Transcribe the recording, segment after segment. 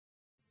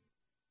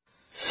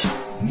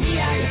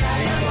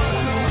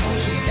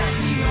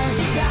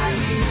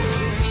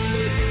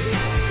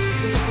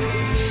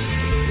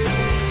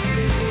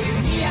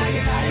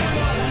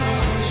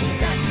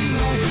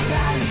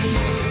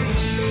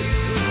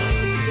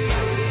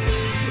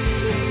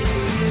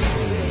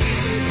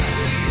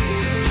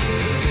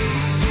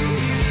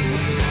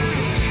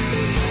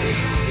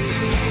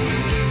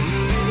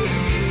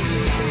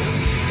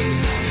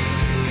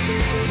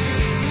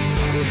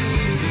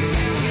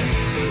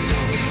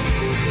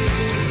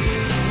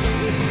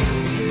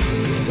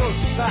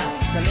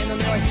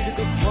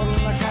こんな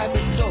怪物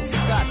と深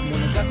く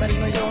物語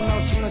のような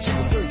星の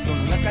雫そ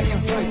の中に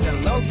細い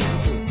線路を築く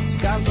時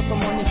間とと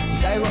もに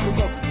時代は動く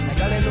流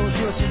れる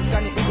星を静か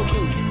に動く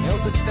目を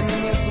閉じて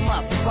耳を澄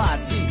ませば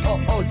GOO デ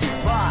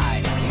ィバ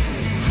イ放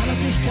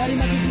て光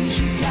負けずに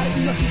しっかり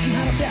今解き放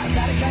て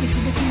誰かに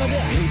届くまで栄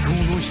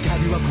光の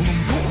光はこの向こ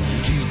う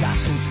に君が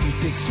人を作っ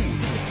ていくストーリー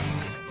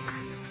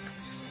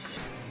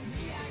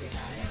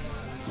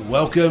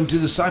Welcome to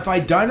the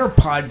Sci-Fi Diner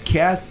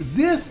Podcast.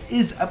 This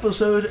is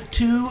episode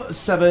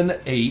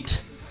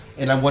 278,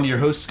 and I'm one of your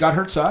hosts, Scott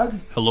Herzog.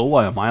 Hello,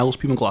 I am Miles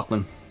P.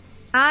 McLaughlin.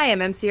 Hi,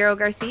 I'm MC Earl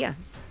Garcia.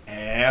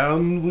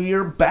 And we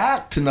are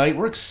back tonight.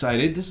 We're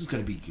excited. This is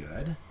going to be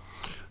good.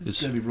 This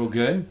is going to be real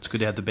good. It's good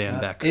to have the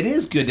band back. It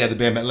is good to have the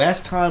band back.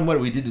 Last time,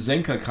 we did the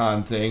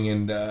ZenkaCon thing,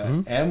 and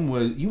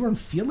you weren't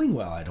feeling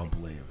well, I don't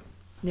believe.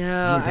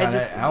 No,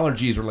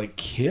 allergies were like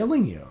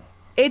killing you.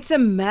 It's a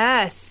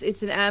mess.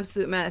 It's an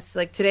absolute mess.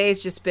 Like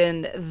today's just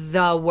been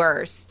the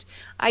worst.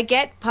 I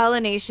get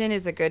pollination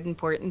is a good,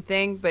 important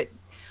thing, but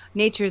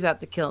nature's out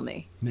to kill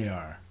me. They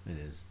are. It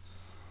is.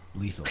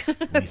 Lethal.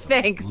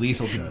 Thanks.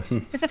 Lethal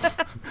dose.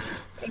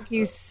 Thank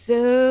you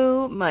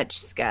so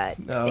much, Scott.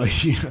 Oh,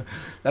 yeah.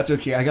 That's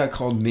okay. I got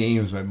called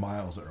names by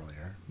Miles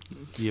earlier.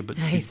 Yeah, but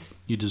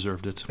nice. You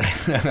deserved it.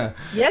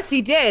 Yes,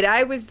 he did.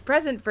 I was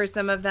present for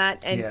some of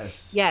that. And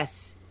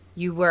yes,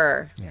 you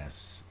were.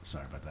 Yes.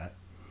 Sorry about that.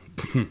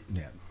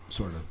 Yeah,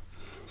 sort of.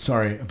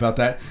 Sorry about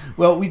that.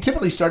 Well, we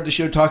typically start the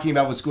show talking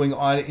about what's going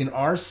on in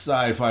our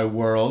sci-fi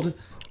world.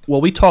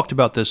 Well, we talked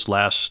about this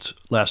last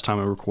time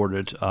I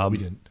recorded. We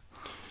didn't.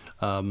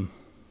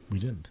 We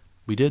didn't.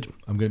 We did.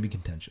 I'm going to be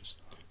contentious.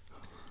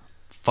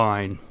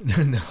 Fine.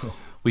 No.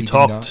 We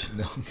talked.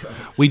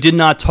 We did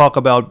not talk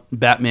about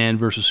Batman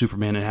versus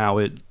Superman and how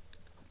it,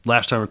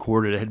 last time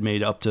recorded, it had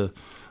made up to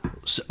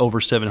over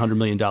 $700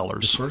 million.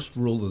 The first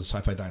rule of the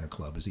Sci-Fi Diner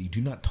Club is that you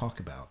do not talk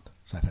about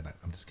Sci-Fi Diner.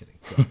 I'm just kidding.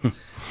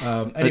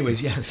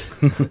 Anyways, yes.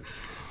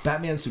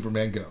 Batman,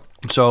 Superman, go.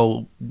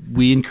 So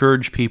we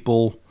encourage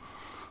people,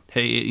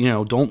 hey,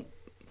 don't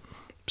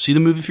see the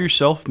movie for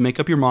yourself. Make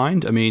up your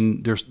mind. I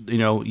mean, there's,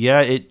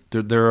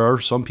 there are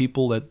some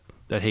people that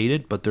hate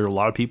it, but there are a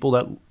lot of people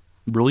that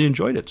really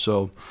enjoyed it.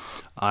 So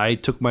I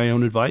took my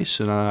own advice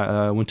and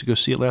I went to go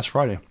see it last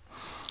Friday.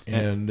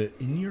 And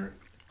in your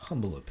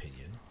humble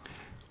opinion,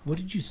 what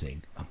did you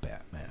think of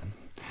Batman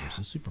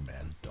versus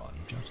Superman: Dawn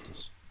of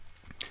Justice?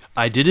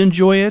 I did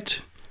enjoy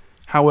it.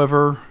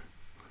 However,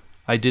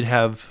 I did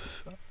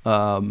have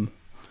there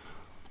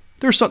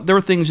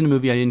were things in the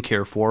movie I didn't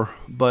care for,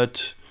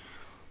 but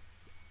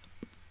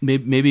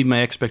maybe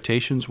my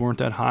expectations weren't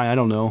that high. I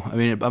don't know. I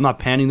mean, I'm not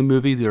panning the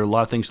movie. There are a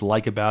lot of things to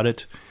like about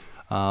it,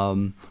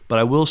 but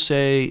I will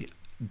say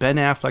Ben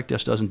Affleck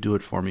just doesn't do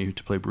it for me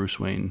to play Bruce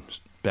Wayne's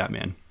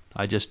Batman.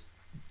 I just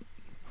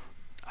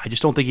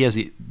don't think he has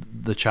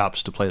the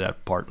chops to play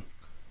that part.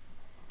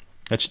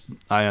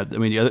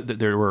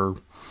 There were,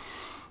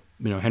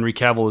 Henry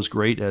Cavill was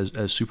great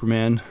as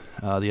Superman.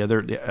 The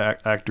other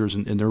actors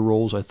in their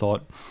roles I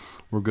thought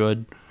were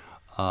good.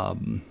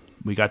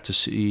 We got to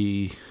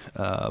see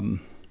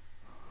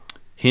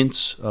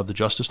hints of the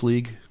Justice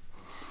League,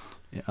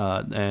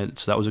 and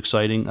so that was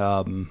exciting.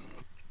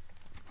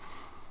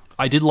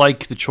 I did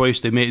like the choice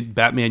they made.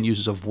 Batman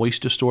uses a voice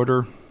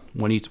distorter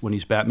when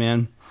he's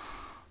Batman.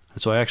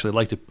 And so I actually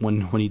liked it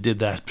when he did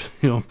that.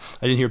 I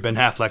didn't hear Ben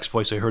Affleck's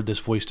voice. I heard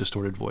this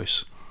distorted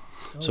voice.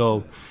 Okay.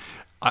 So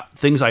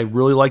things I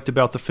really liked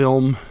about the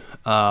film,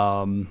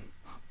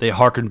 they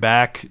harkened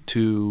back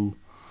to,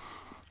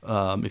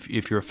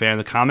 if you're a fan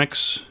of the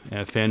comics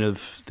and a fan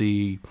of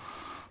the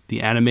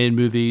animated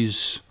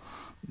movies,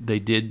 they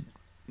did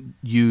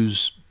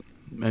use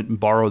and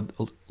borrow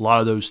a lot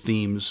of those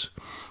themes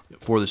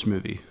for this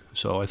movie.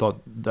 So I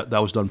thought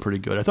that was done pretty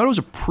good. I thought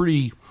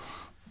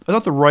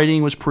the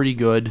writing was pretty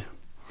good.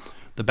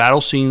 The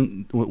battle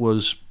scene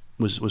was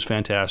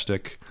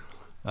fantastic.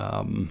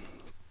 Gal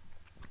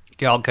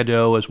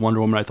Gadot as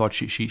Wonder Woman, I thought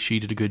she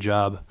did a good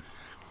job.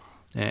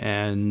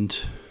 And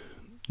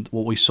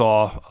what we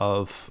saw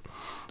of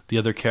the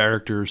other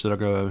characters that are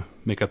going to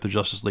make up the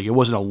Justice League, it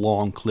wasn't a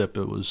long clip.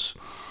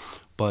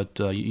 But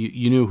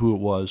you knew who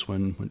it was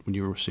when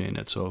you were seeing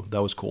it, so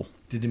that was cool.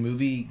 Did the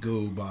movie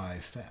go by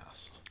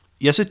fast?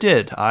 Yes, it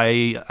did.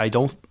 I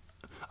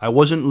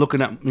wasn't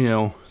looking at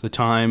the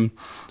time.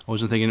 I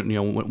wasn't thinking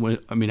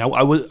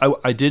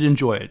I did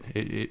enjoy it.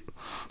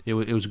 It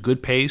was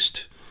good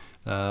paced.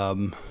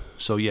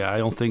 So yeah, I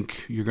don't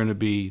think you're going to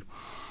be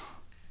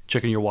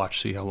checking your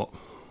watch see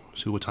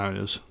what time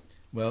it is.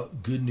 Well,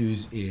 good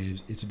news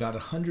is it's about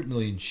 100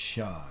 million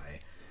shy,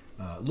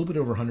 a little bit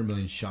over 100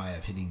 million shy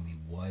of hitting the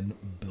 $1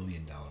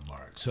 billion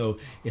mark. So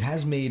it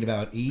has made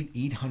about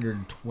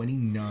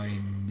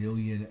 $829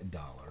 million.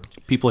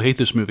 People hate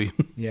this movie.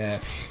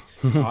 Yeah.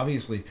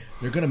 Obviously,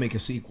 they're going to make a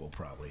sequel,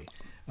 probably.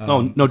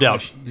 No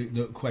doubt.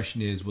 The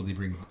question is, will they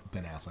bring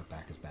Ben Affleck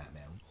back as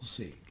Batman? We'll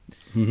see.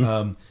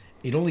 Mm-hmm.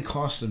 It only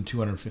cost them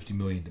 $250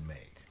 million to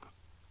make.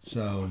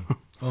 So,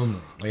 only.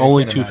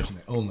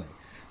 Only.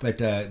 But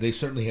they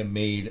certainly have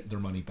made their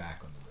money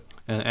back on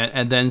the movie.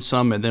 And then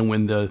some, and then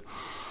when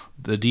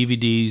the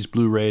DVDs,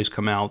 Blu-rays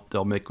come out,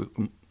 they'll make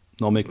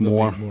more. Make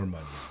more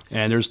money.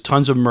 And there's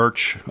tons of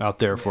merch out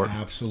there for it.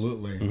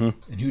 Absolutely.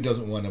 And who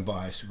doesn't want to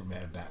buy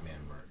Superman and Batman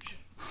merch?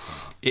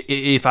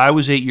 If I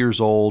was 8 years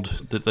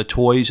old, the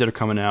toys that are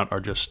coming out are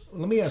just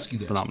Let me ask you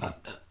this. phenomenal.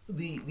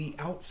 The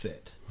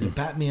outfit, the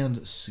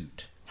Batman's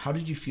suit, how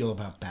did you feel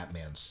about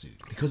Batman's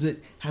suit? Because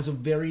it has a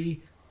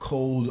very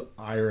cold,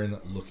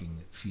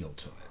 iron-looking feel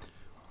to it.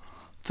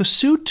 The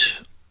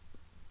suit,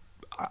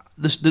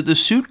 the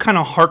suit kind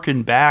of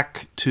harkened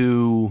back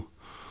to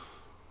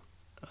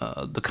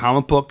the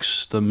comic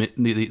books,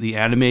 the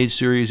animated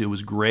series. It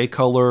was gray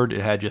colored.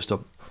 It had just a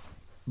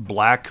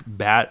black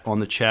bat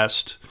on the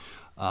chest.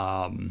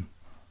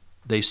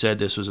 They said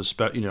this was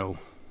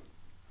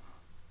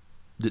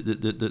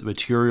the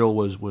material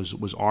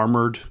was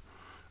armored,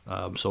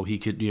 so he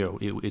could,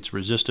 it's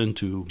resistant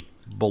to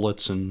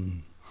bullets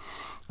and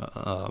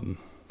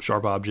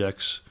sharp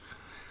objects.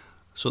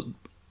 So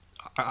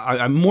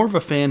I'm more of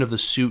a fan of the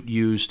suit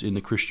used in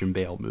the Christian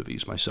Bale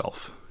movies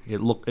myself.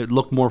 It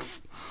looked more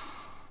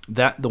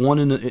the one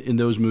in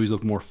those movies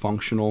looked more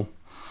functional.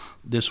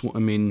 This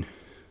one,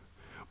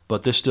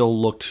 but this still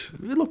looked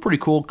pretty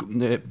cool,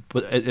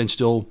 but and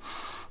still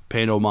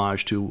paying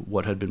homage to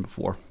what had been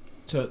before.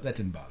 So that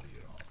didn't bother you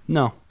at all?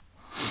 No,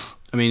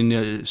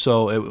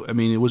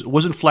 it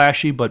wasn't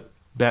flashy, but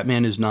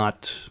Batman is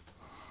not.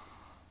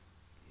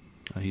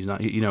 He's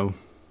not.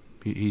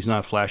 He's not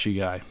a flashy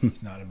guy.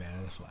 He's not a man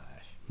of the flash.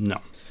 No.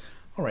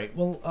 All right.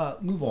 Well,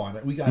 move on.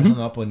 We got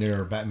hung up on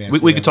their Batman.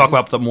 We could talk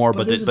about that more,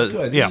 but this is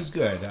good. Yeah. This is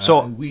good.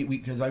 So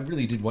because I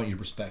really did want your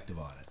perspective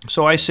on it.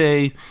 So I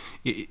say,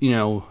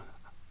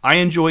 I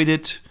enjoyed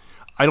it.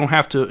 I don't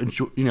have to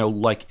enjoy,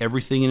 like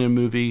everything in a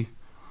movie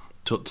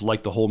to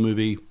like the whole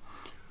movie.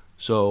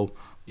 So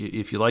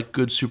if you like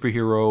good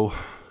superhero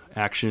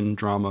action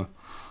drama,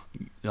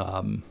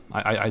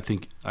 I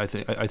think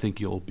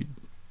you'll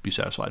be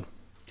satisfied.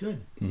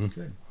 Good.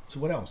 Good. So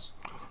what else?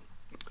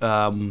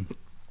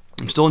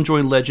 I'm still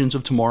enjoying Legends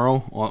of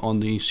Tomorrow on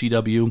the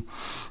CW,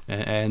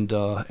 and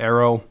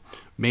Arrow.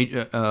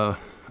 A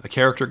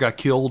character got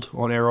killed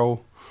on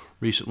Arrow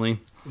recently.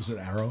 Was it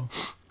Arrow?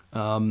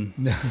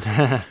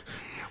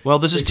 Well,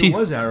 this is if it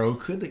was Arrow.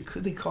 Could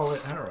they call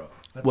it Arrow?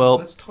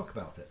 Let's talk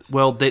about this.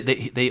 Well,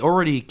 they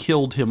already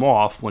killed him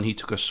off when he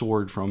took a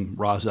sword from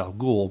Ra's al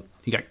Ghul.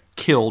 He got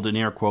killed in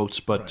air quotes,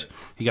 but right.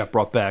 He got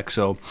brought back.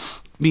 So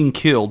being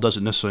killed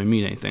doesn't necessarily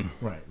mean anything.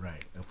 Right.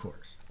 Of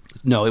course.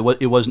 No,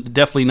 it wasn't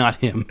definitely not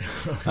him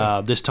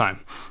this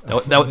time.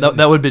 That would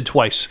have been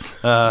twice.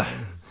 So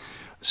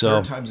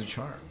third time's a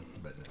charm.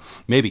 But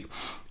maybe.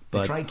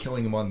 They tried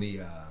killing him on the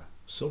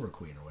Silver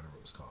Queen or whatever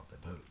it was called, the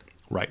boat.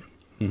 Right.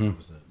 That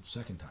was the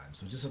second time.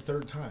 So just a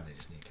third time they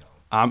just need to kill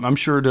him. I'm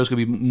sure there's going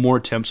to be more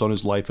attempts on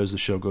his life as the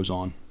show goes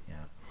on. Yeah.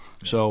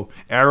 So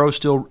Arrow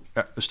still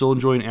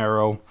enjoying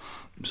Arrow.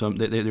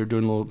 They're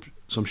doing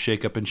some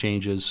shake up and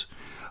changes.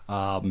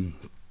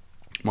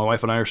 My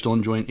wife and I are still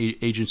enjoying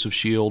Agents of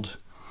S.H.I.E.L.D.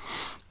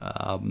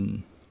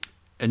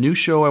 A new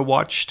show I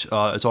watched.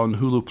 It's on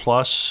Hulu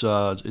Plus.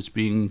 It's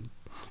been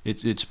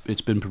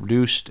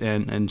produced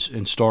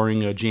and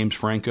starring James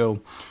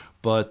Franco.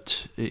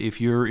 But if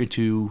you're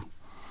into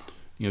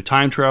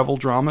time travel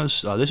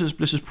dramas, this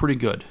is pretty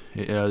good.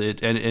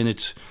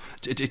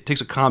 It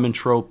takes a common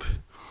trope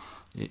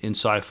in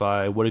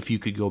sci-fi. What if you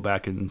could go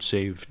back and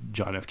save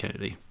John F.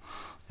 Kennedy?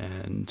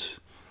 And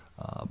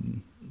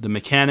the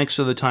mechanics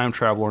of the time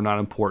travel are not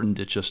important.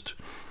 It's just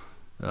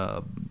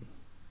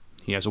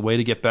he has a way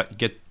to get to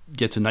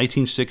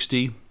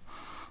 1960,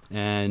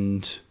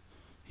 and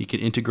he can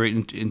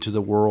integrate into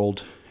the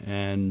world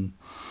and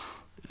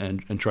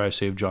try to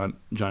save John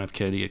F.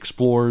 Kennedy.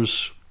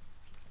 Explores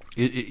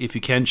if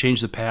you can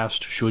change the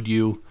past. Should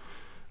you?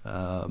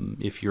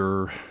 If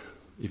you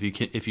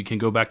can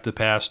go back to the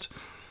past,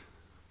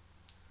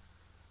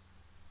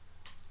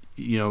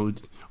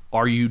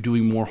 are you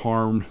doing more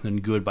harm than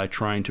good by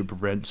trying to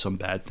prevent some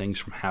bad things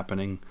from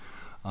happening?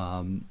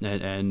 So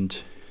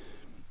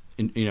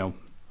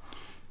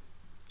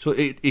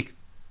it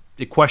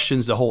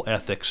questions the whole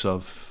ethics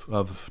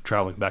of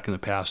traveling back in the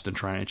past and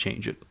trying to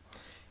change it.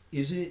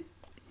 Is it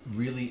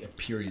really a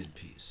period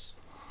piece?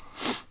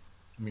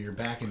 I mean, you're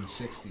back in the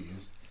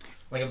 60s.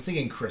 Like, I'm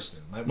thinking Kristen,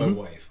 my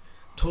wife,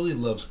 totally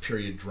loves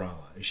period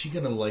drama. Is she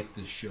going to like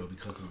this show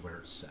because of where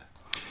it's set?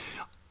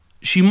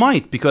 She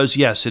might, because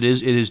yes, it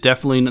is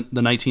definitely the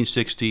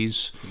 1960s.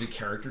 Is it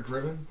character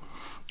driven?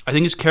 I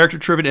think it's character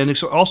driven, and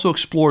it also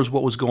explores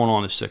what was going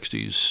on in the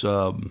 60s.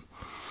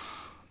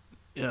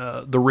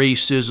 The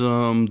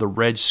racism, the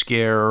Red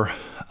Scare,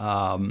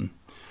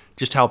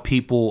 just how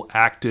people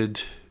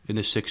acted in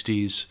the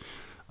 60s.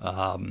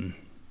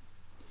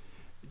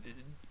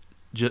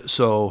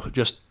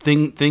 Just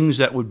things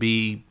that would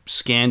be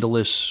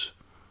scandalous,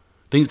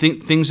 things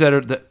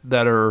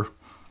that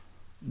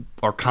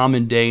are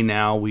common day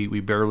now. We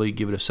barely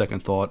give it a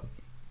second thought.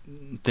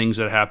 Things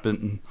that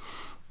happen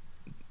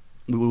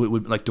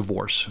would like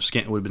divorce.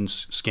 Would have been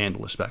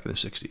scandalous back in the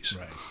 60s.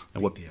 Right.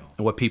 And Big deal.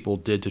 what people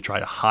did to try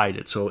to hide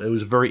it. So it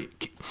was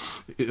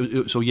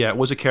it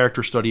was a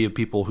character study of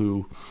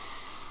people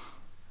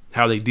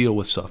how they deal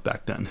with stuff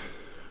back then.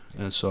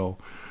 And so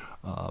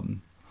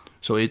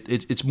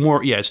it's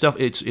more it's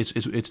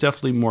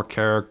definitely more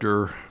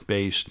character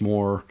based,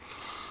 more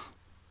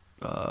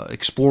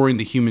exploring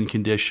the human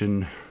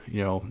condition,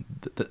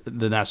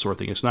 than that sort of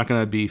thing. It's not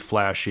going to be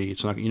flashy.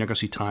 You're not going to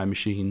see time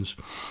machines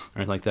or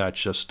anything like that.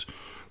 It's just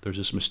there's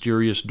this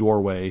mysterious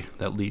doorway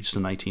that leads to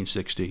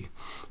 1960,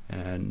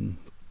 and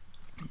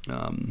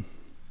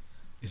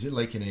is it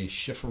like in a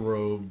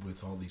chifforobe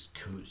with all these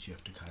codes you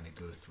have to kind of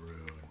go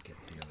through and get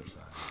to the other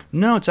side?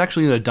 No, it's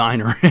actually in a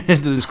diner.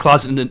 This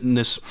closet in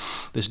this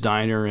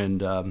diner, and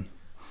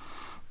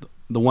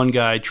the one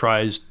guy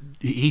tried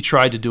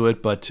to do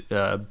it, but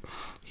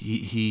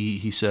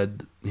he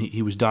said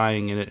he was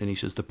dying in it, and he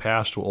says the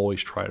past will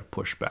always try to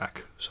push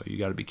back, so you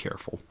got to be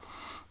careful.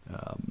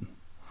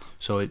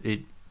 So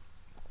it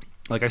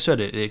like I said,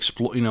 it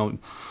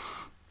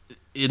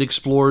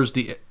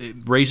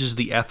raises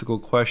the ethical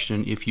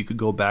question: if you could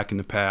go back in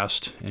the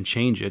past and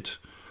change it,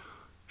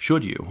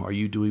 should you? Are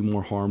you doing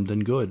more harm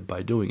than good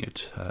by doing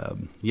it?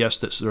 Yes,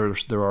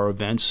 there are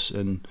events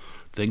and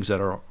things that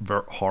are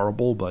very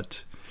horrible,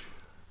 but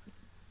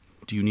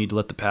do you need to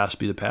let the past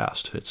be the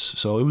past?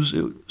 So it was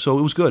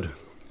good.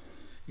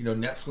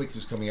 Netflix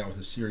is coming out with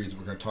a series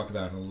we're going to talk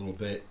about in a little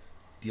bit,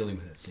 dealing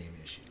with that same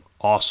issue.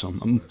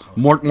 Awesome.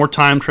 More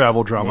time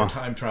travel drama. More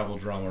time travel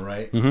drama,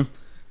 right? Mm-hmm.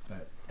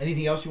 But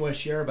anything else you want to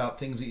share about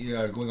things that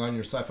are going on in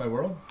your sci-fi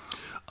world?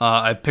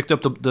 I picked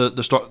up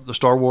the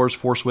Star Wars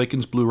Force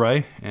Awakens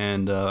Blu-ray,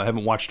 and I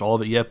haven't watched all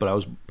of it yet, but I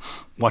was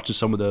watching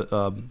some of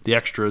the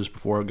extras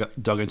before I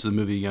dug into the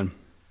movie again.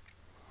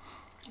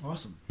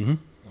 Awesome. Mm-hmm.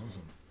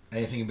 Awesome.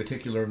 Anything in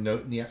particular of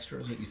note in the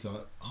extras that you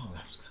thought, oh,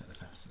 that was kind of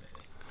fascinating?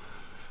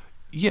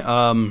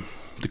 Yeah,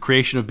 the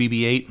creation of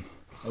BB-8.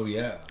 Oh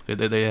yeah.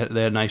 They had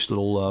a nice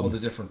little. All the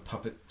different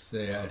puppets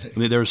they had.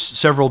 There's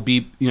several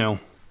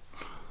puppets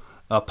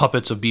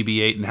of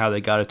BB-8 and how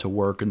they got it to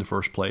work in the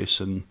first place,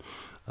 and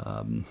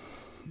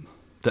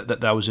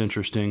that was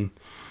interesting.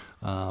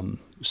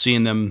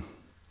 Seeing them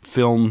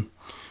film.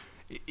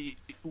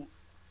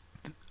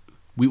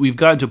 We've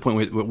gotten to a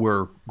point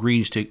where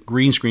green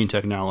screen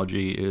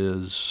technology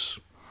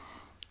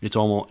it's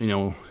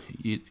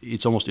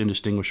almost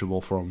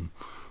indistinguishable from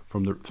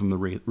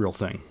the real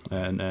thing,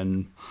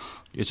 and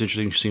it's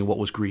interesting seeing what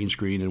was green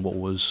screen and what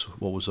was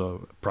a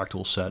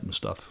practical set and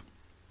stuff.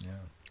 Yeah,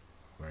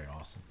 very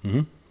awesome.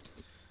 Mm-hmm.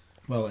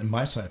 Well, in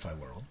my sci-fi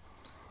world,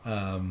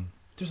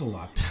 there's a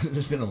lot.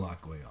 There's been a lot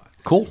going on.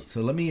 Cool.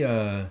 So let me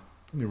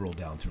roll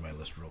down through my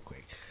list real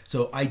quick.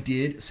 So I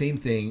did same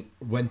thing.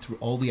 Went through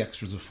all the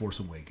extras of Force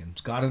Awakens.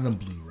 Got it on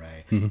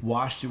Blu-ray. Mm-hmm.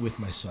 Watched it with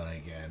my son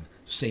again.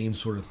 Same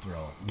sort of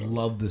thrill.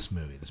 Loved this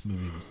movie. This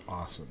movie was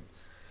awesome.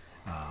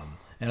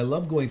 And I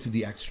love going through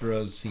the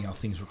extras, seeing how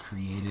things were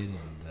created,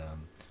 and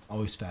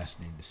always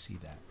fascinating to see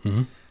that.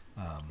 Mm-hmm.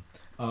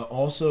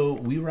 Also,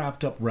 we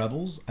wrapped up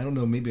Rebels. I don't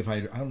know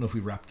if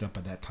we wrapped up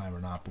at that time or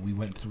not, but we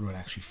went through and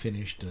actually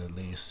finished the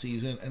latest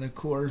season. And of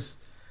course,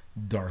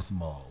 Darth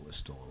Maul is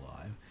still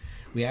alive.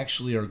 We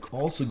actually are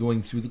also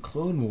going through the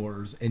Clone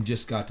Wars and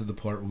just got to the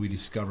part where we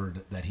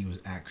discovered that he was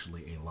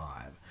actually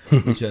alive.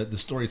 Which, the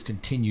story's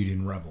continued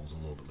in Rebels a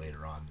little bit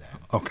later on then.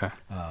 Okay.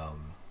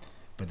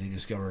 But they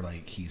discover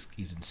he's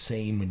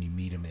insane when you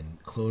meet him in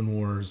Clone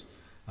Wars,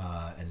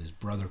 and his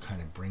brother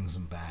kind of brings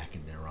him back,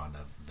 and they're on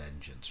a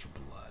vengeance for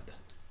blood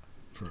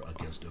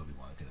against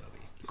Obi-Wan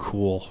Kenobi.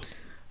 Cool.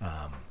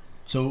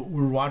 So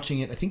we're watching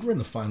it. I think we're in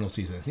the final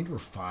season. I think we're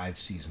 5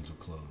 seasons of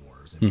Clone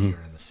Wars, and Mm-hmm.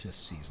 we're in the 5th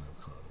season of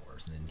Clone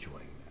Wars and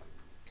enjoying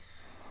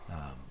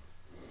that.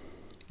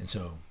 And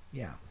so,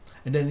 yeah.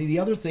 And then the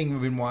other thing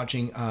we've been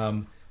watching,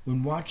 2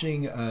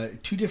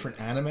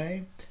 different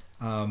anime.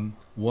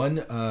 One,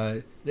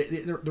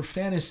 they're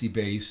fantasy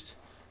based.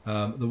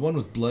 The one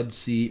was Blood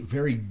Sea,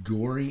 very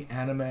gory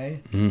anime.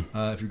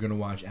 If you're going to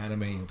watch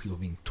anime, people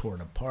being torn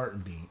apart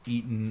and being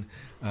eaten,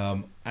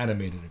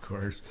 animated, of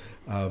course.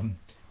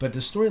 But the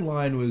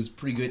storyline was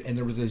pretty good, and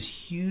there was this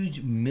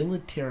huge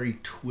military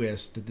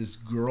twist that this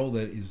girl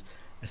that is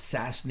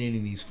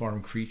assassinating these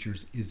farm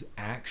creatures is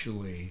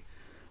actually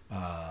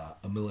a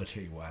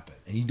military weapon,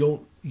 and you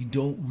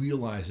don't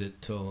realize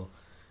it till.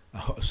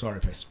 Sorry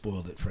if I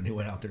spoiled it for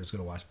anyone out there who's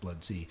going to watch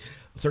Blood Sea.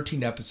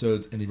 13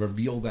 episodes, and they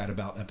reveal that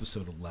about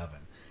episode 11.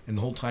 And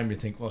the whole time you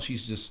think, well,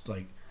 she's just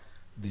like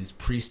this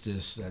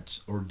priestess that's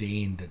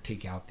ordained to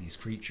take out these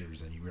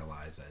creatures, and you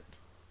realize that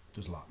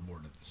there's a lot more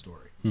to the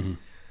story. Mm-hmm.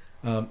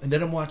 And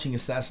then I'm watching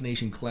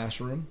Assassination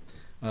Classroom,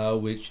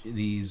 which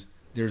there's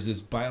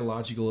this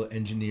biological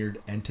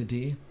engineered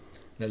entity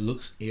that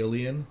looks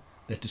alien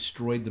that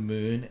destroyed the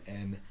moon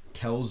and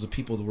tells the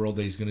people of the world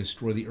that he's going to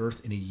destroy the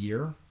Earth in a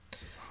year.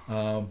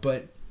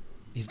 But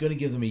he's going to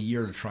give them a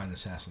year to try and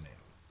assassinate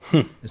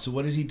him. And so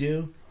what does he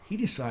do? He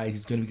decides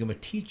he's going to become a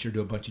teacher to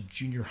a bunch of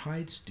junior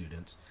high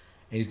students,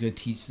 and he's going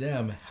to teach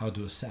them how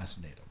to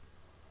assassinate him.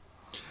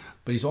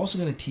 But he's also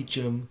going to teach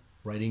them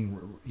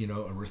writing,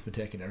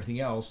 arithmetic and everything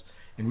else,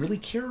 and really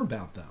care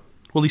about them.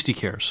 Well, at least he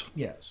cares.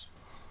 Yes,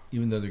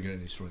 even though they're going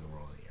to destroy the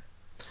world in a year.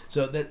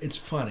 So that it's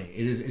funny.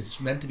 It's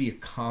meant to be a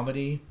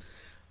comedy,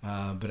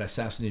 but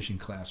Assassination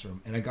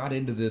Classroom. And I got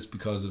into this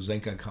because of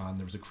Zenkai Khan.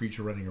 There was a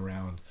creature running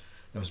around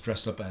that was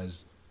dressed up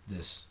as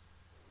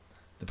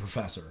the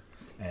professor,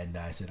 and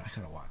I said, I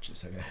gotta watch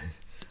this.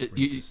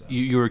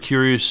 You were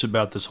curious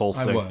about this whole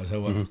thing. I was.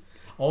 Mm-hmm.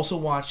 Also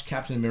watched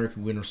Captain America: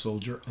 Winter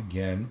Soldier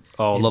again.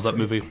 Oh, I love that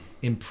movie.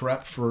 In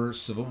prep for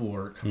Civil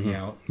War coming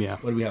out. Yeah.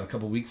 What do we have? A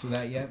couple of weeks of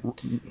that yet?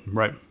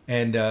 Right.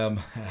 And I'm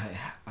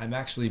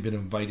actually been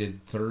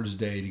invited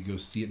Thursday to go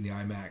see it in the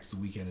IMAX the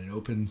weekend it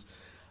opens.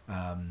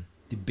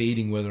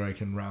 Debating whether I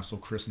can wrestle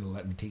Kristen to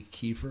let me take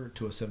Kiefer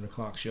to a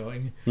 7:00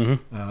 showing,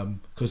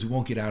 because we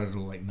won't get out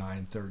until like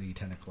 9:30,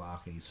 10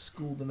 o'clock, and he's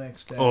school the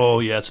next day. Oh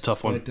yeah, it's a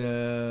tough one. But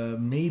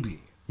maybe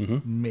I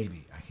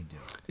can do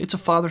it. It's a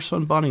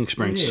father-son bonding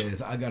experience. It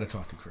is. I got to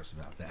talk to Chris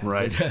about that.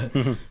 Right.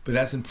 But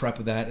that's in prep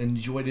of that, and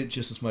enjoyed it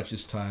just as much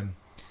this time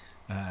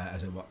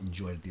as I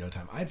enjoyed it the other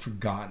time. I'd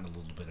forgotten a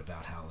little bit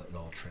about how it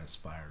all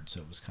transpired, so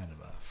it was kind of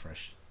a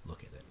fresh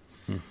look at it.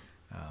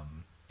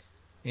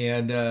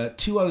 And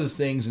two other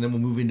things, and then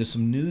we'll move into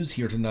some news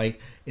here tonight.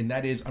 And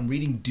that is, I'm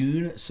reading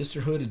Dune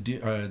Sisterhood.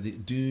 The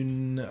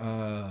Dune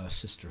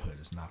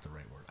Sisterhood is not the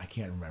right word. I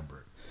can't remember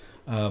it.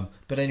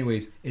 But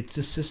anyways, it's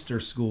a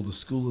sister school, the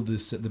school of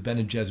the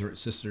Bene Gesserit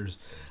sisters,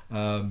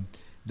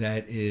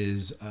 that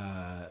is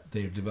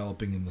they're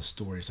developing in the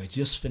stories. I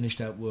just finished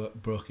that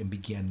book and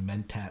began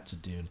Mentats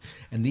of Dune,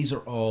 and these are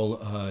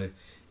all I'm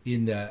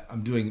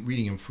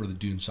reading them for the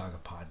Dune Saga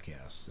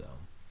podcast. So,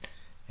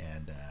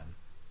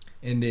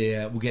 and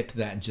we'll get to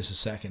that in just a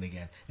second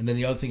again. And then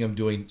the other thing I'm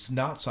doing, it's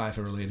not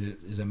sci-fi related,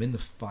 is I'm in the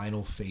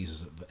final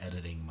phases of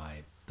editing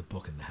the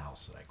book in the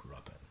house that I grew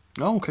up in.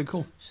 Oh, okay,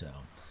 cool. So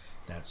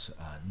that's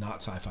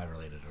not sci-fi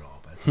related at all,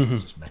 but I think I'll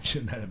just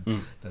mention that I'm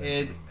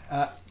doing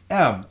that.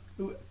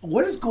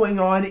 What is going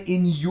on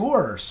in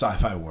your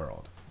sci-fi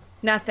world?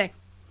 Nothing.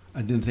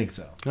 I didn't think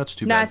so. That's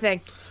too bad.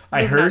 Nothing.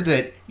 I heard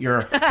that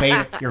your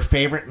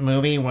favorite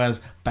movie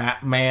was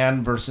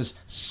Batman versus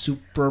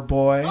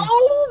Superboy.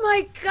 Oh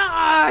my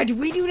God!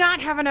 We do not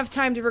have enough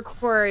time to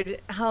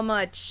record how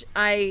much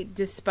I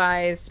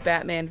despised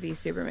Batman v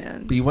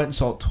Superman. But you went and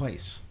saw it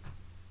twice.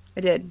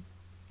 I did.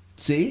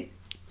 See,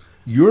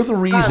 you're the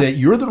reason.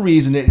 You're the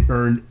reason it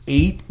earned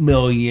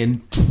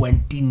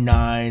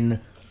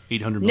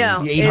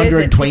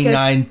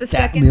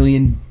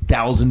 $8,029,829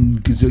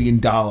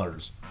 gazillion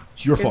dollars.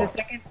 It's your fault.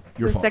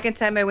 The second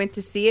time I went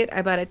to see it,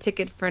 I bought a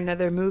ticket for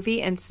another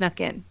movie and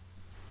snuck in.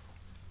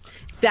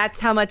 That's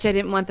how much I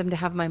didn't want them to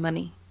have my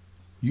money.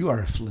 You are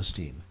a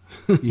Philistine.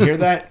 You hear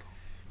that?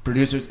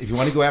 Producers, if you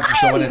want to go after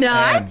someone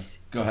else,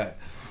 go ahead.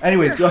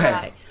 Anyways, go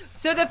ahead.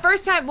 So the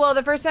first time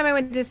I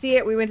went to see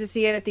it, we went to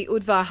see it at the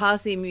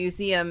Udvar-Hazy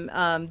Museum,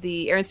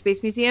 the Air and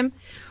Space Museum,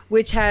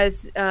 which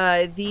has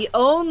the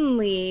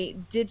only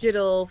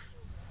digital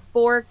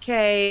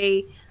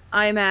 4K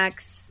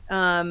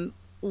IMAX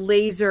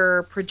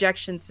laser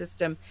projection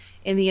system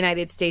in the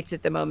United States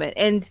at the moment.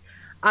 And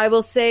I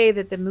will say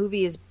that the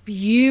movie is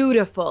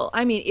beautiful.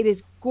 I mean, it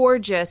is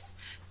gorgeous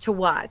to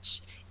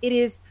watch. It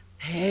is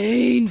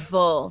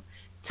painful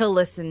to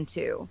listen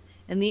to.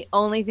 And the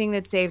only thing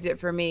that saved it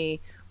for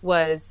me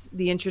was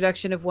the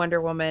introduction of Wonder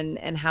Woman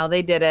and how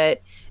they did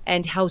it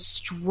and how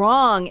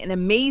strong and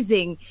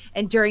amazing.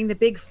 And during the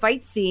big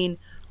fight scene,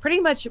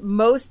 pretty much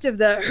most of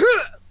the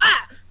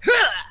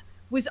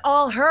was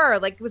all her,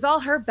 like it was all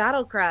her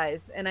battle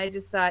cries. And I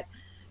just thought,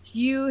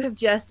 you have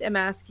just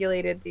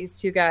emasculated these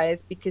two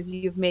guys because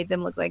you've made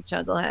them look like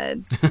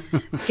chuckleheads.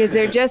 Because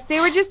they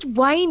were just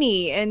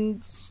whiny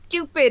and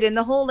stupid, and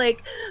the whole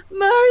like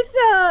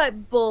Martha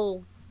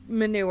bull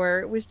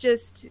manure. It was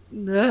just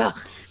ugh.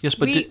 Yes,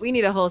 but we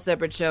need a whole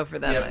separate show for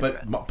that.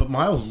 Yeah, but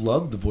Miles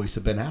loved the voice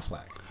of Ben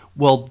Affleck.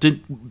 Well,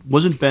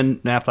 wasn't Ben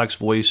Affleck's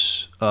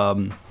voice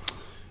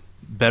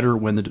better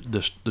when the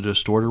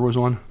distorter was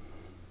on?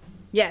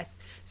 Yes.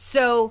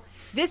 So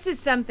this is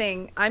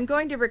something I'm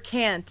going to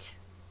recant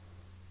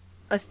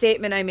a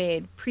statement I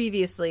made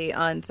previously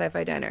on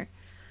Sci-Fi Diner.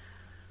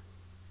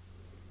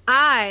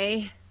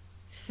 I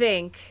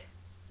think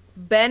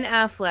Ben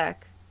Affleck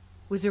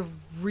was a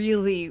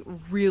really,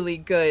 really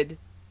good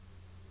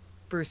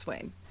Bruce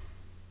Wayne.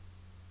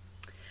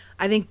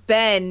 I think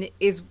Ben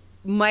is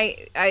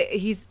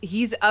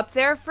he's up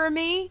there for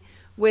me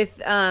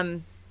with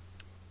I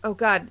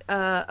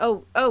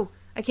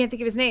can't think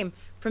of his name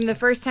from the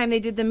first time they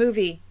did the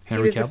movie.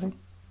 Henry Cavill?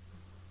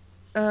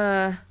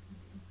 Okay.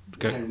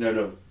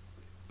 No.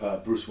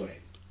 Bruce Wayne.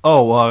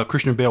 Oh,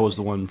 Christian Bale was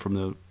the one from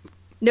the...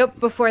 Nope,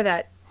 before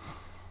that.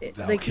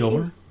 Val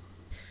Kilmer?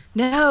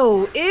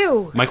 No,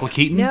 ew. Michael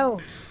Keaton?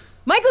 No.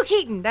 Michael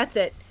Keaton, that's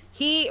it.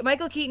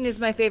 Michael Keaton is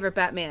my favorite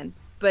Batman,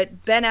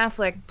 but Ben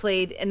Affleck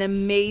played an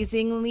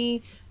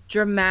amazingly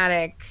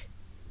dramatic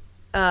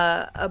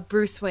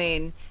Bruce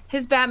Wayne.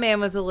 His Batman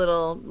was a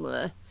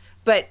little...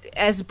 but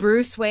as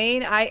Bruce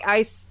Wayne,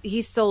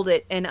 he sold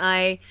it, and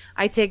I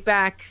take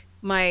back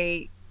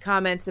my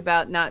comments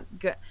about not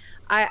good.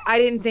 I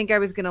didn't think I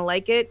was gonna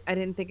like it. I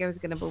didn't think I was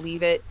gonna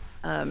believe it.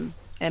 And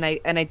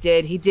I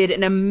did. He did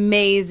an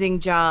amazing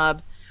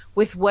job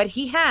with what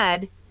he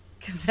had,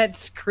 because that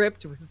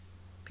script was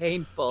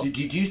painful.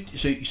 Did you?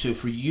 So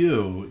for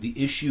you,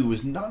 the issue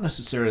was not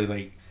necessarily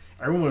like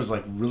everyone was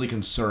like really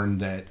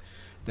concerned that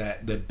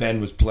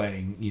Ben was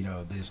playing,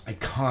 this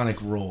iconic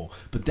role,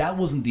 but that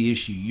wasn't the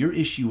issue. Your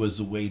issue was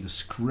the way the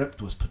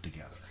script was put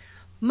together.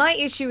 My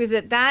issue is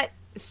that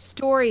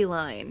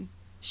storyline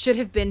should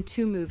have been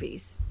 2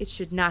 movies. It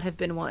should not have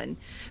been 1,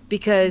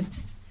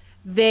 because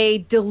they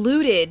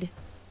diluted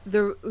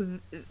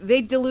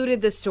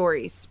the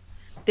stories.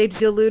 They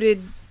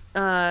diluted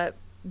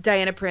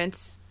Diana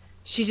Prince.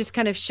 She just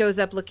kind of shows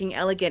up looking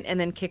elegant and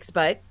then kicks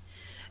butt.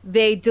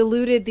 They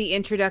diluted the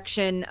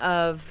introduction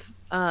of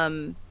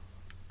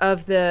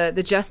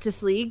the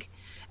Justice League,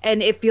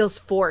 and it feels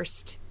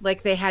forced.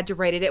 Like they had to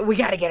write it in. We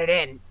got to get it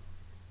in.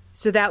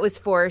 So that was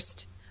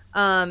forced.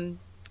 I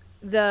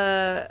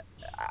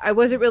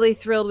wasn't really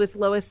thrilled with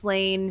Lois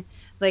Lane.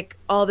 Like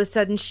all of a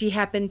sudden she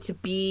happened to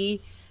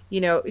be,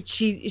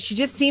 she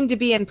just seemed to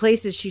be in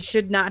places she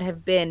should not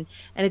have been,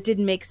 and it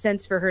didn't make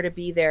sense for her to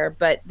be there.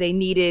 But they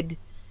needed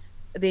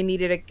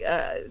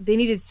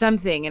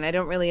something, and I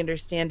don't really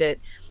understand it.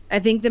 I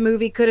think the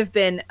movie could have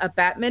been a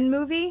Batman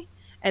movie,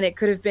 and it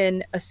could have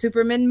been a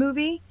Superman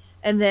movie,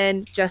 and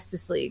then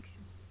Justice League.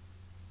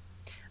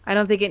 I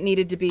don't think it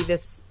needed to be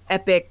this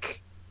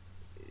epic,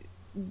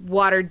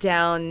 watered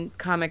down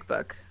comic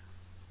book.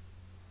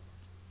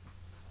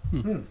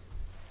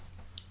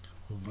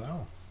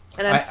 Wow.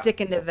 And I'm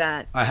sticking to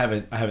that. I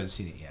haven't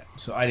seen it yet,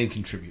 so I didn't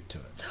contribute to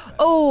it.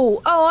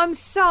 Oh, I'm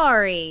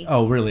sorry.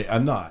 Oh, really?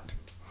 I'm not.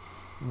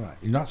 Right.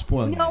 You're not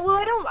spoiling. No, well,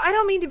 I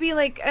don't mean to be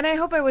like, and I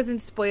hope I wasn't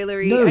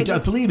spoilery. No,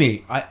 believe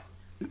me,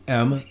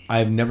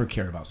 I've never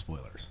cared about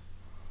spoilers.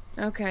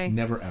 Okay.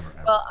 Never, ever.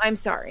 Well, I'm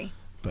sorry.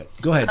 But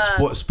go ahead,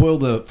 spoil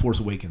the Force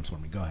Awakens for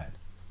me. Go ahead.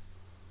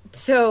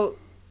 So,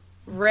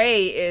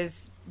 Rey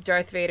is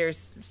Darth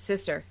Vader's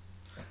sister.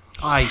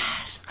 I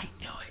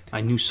knew it.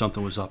 I knew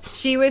something was up.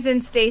 She was in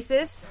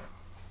stasis,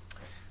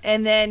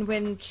 and then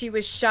when she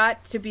was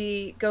shot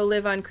to go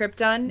live on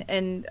Krypton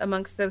and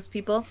amongst those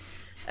people,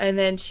 and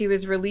then she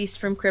was released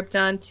from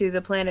Krypton to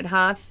the planet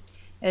Hoth,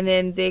 and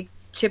then they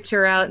chipped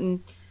her out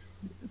and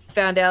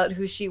found out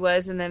who she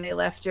was, and then they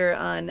left her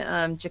on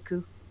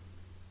Jakku.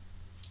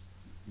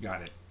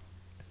 Got it.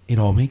 It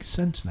all makes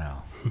sense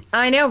now.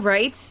 I know,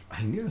 right?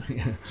 I knew.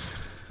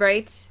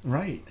 Right.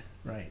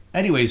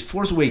 Anyways,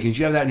 Force Awakens,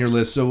 you have that on your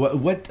list. So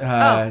what?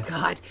 Oh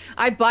God,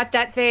 I bought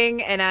that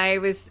thing, and I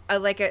was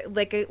like a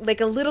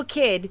little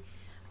kid.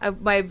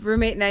 My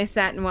roommate and I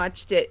sat and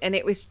watched it, and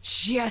it was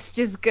just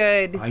as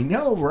good. I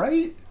know,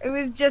 right? It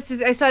was just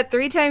as I saw it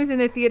 3 times in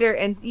the theater,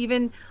 and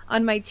even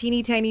on my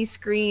teeny tiny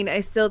screen, I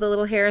still the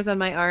little hairs on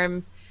my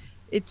arm.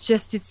 It's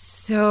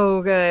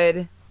so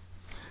good.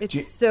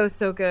 It's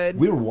so good.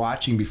 We were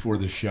watching before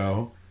the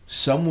show.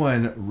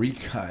 Someone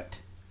recut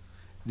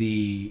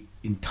the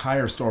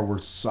entire Star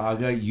Wars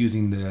saga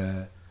using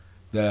the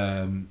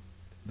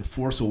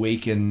Force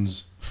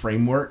Awakens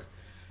framework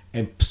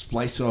and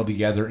spliced it all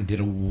together and did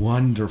a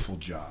wonderful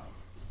job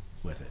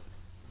with it.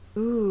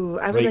 Ooh,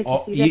 I would like to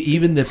see that.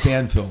 Even the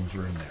fan films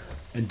were in there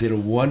and did a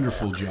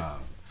wonderful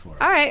job for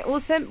it. All right,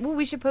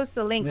 we should post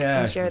the link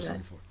and share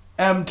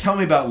that. Tell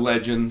me about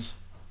Legends.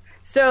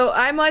 So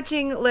I'm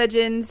watching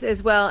Legends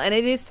as well, and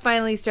it is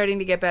finally starting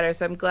to get better.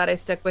 So I'm glad I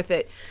stuck with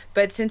it.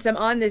 But since I'm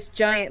on this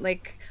giant,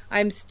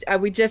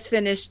 we just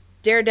finished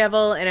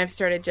Daredevil, and I've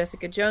started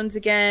Jessica Jones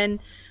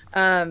again.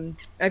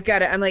 I've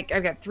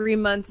got 3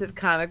 months of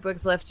comic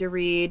books left to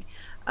read.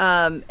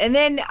 And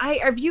then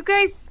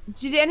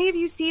did any of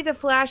you see the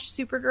Flash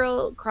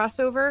Supergirl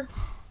crossover?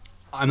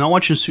 I'm not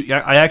watching.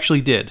 I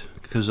actually did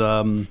because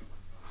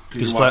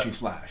you're watching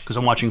Flash. Because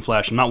I'm watching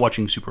Flash. I'm not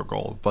watching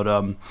Supergirl,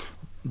 but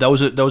that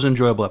was an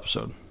enjoyable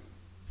episode.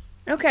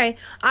 Okay,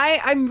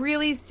 I'm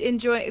really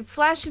enjoying.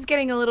 Flash is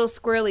getting a little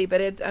squirrely,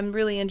 but I'm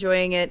really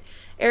enjoying it.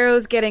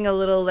 Arrow's getting a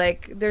little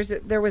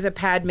there was a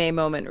Padme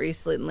moment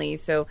recently,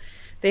 so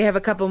they have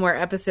a couple more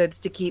episodes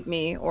to keep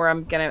me, or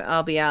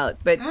I'll be out.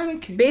 But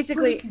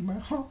basically,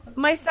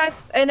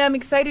 and I'm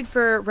excited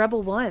for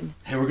Rebel 1.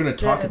 Hey, we're gonna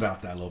talk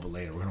about that a little bit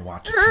later. We're gonna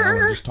watch it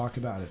and just talk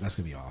about it. That's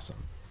gonna be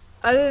awesome.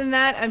 Other than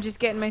that, I'm just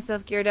getting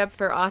myself geared up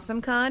for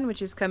AwesomeCon,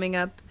 which is coming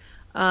up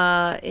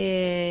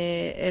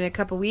in a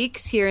couple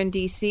weeks here in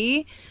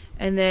DC,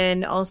 and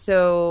then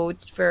also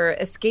for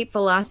Escape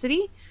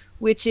Velocity,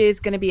 which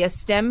is going to be a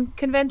STEM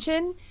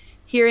convention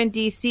here in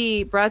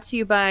DC, brought to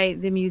you by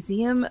the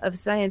Museum of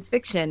Science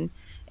Fiction.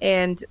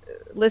 And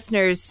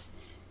listeners,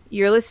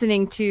 you're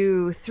listening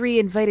to 3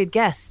 invited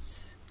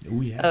guests.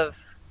 Oh yeah.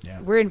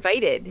 We're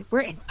invited.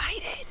 It's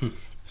kind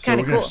of So we're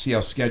cool. going to see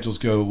how schedules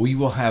go. We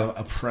will have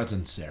a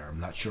presence there.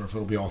 I'm not sure if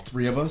it'll be all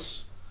 3 of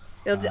us.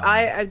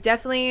 I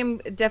definitely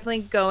am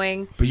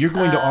going. But you're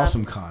going to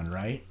AwesomeCon,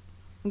 right?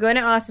 I'm going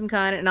to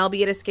AwesomeCon, and I'll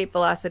be at Escape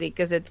Velocity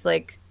because it's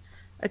a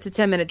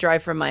 10-minute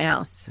drive from my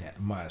house. Yeah,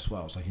 might as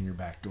well. It's like in your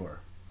back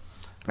door.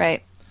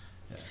 Right.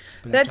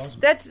 But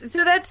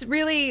that's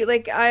really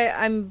like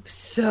I'm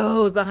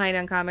so behind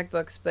on comic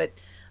books, but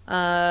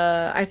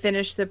I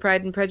finished the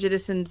Pride and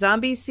Prejudice and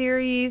Zombie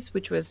series,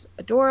 which was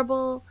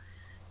adorable.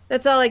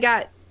 That's all I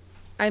got.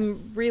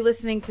 I'm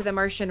re-listening to The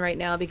Martian right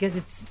now because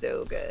it's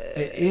so good.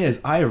 It is.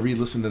 I have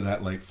re-listened to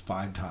that like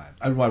 5 times.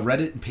 I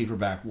read it in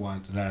paperback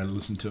once, and I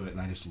listened to it,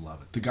 and I just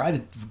love it. The guy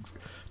that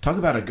talk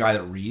about a guy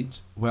that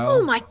reads well.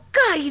 Oh my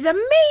God, he's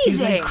amazing! He's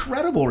an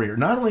incredible reader.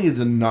 Not only is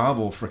the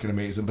novel freaking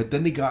amazing, but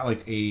then they got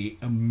like a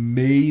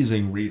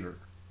amazing reader.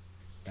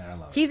 And I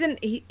love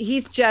it.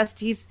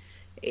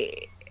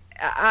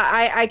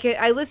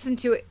 I listen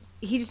to it.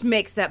 He just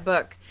makes that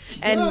book.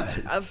 And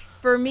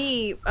for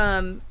me,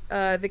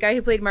 the guy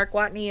who played Mark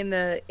Watney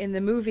in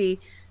the movie,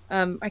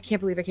 I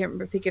can't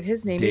remember think of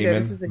his name either.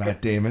 This is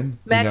Matt Damon.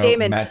 Matt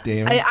Damon.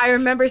 I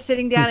remember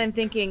sitting down and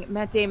thinking,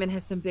 Matt Damon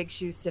has some big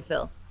shoes to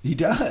fill. He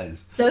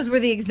does.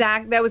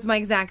 That was my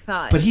exact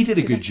thought. But he did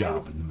a good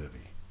job in the movie.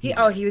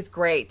 He was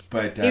great.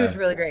 He was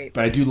really great.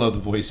 But I do love the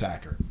voice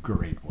actor.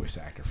 Great voice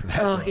actor for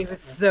that. Oh, he was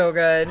so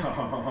good.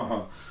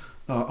 I'm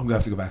going to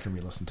have to go back and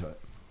re-listen to it.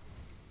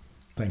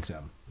 Thanks,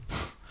 Em.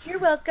 You're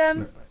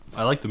welcome.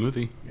 I like the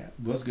movie. Yeah, it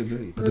was a good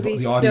movie. But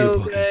Movie's the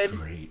audiobook so good. is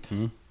great.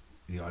 Mm-hmm.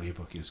 The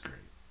audiobook is great.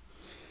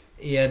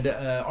 And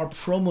our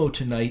promo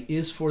tonight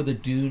is for the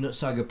Dune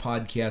Saga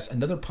podcast,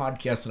 another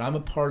podcast that I'm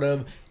a part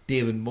of.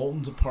 David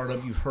Moulton's a part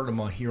of. You've heard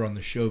him on here on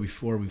the show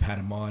before. We've had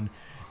him on.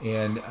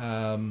 And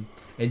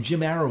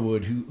Jim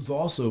Arrowwood, who's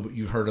also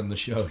you've heard on the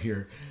show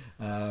here,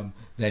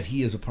 that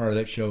he is a part of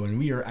that show. And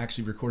we are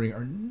actually recording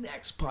our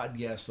next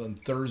podcast on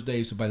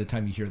Thursday. So by the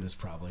time you hear this,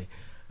 probably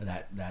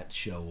that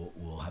show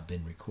will have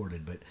been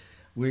recorded. But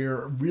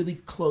we're really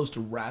close to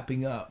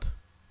wrapping up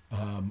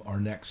our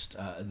next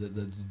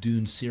the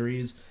Dune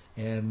series,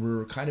 and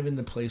we're kind of in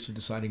the place of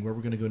deciding where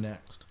we're going to go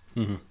next.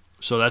 Mm-hmm.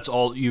 So that's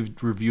all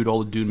you've reviewed,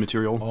 all the Dune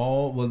material.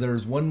 Well,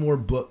 there's one more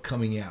book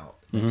coming out.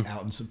 It's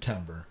out in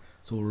September,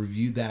 so we'll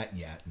review that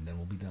yet, and then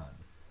we'll be done.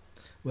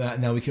 Well,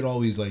 now we could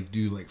always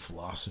do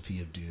philosophy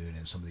of Dune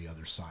and some of the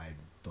other side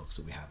books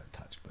that we haven't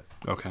touched, but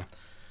okay.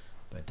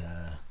 But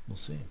we'll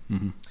see.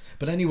 Mm-hmm.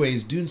 But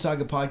anyways, Dune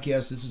Saga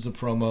Podcast, this is a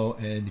promo.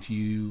 And if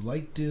you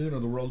like Dune or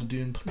the world of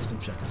Dune, please come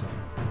check us out.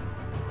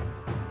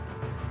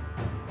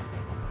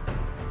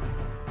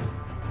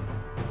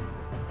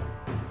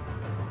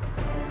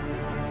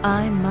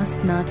 I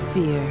must not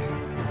fear.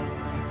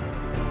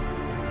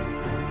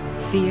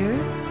 Fear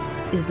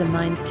is the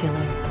mind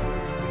killer.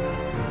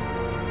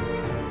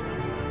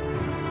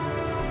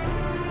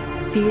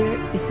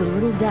 Fear is the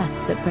little death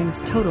that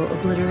brings total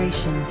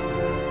obliteration.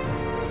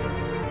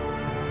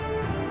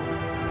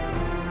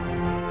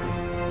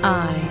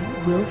 I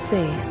will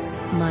face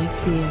my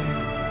fear.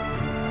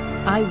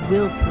 I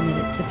will permit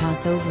it to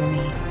pass over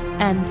me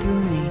and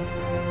through me.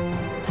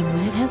 And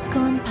when it has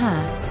gone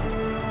past,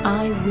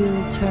 I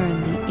will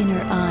turn the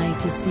inner eye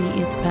to see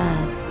its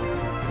path.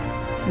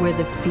 Where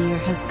the fear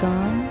has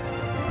gone,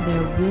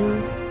 there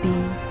will be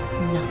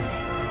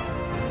nothing.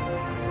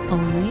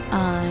 Only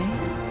I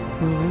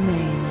will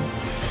remain.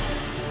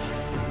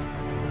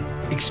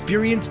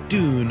 Experience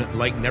Dune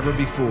like never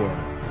before.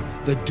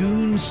 The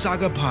Dune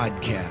Saga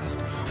Podcast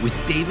with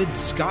David,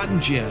 Scott,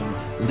 and Jim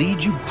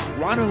lead you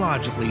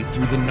chronologically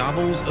through the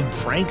novels of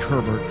Frank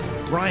Herbert,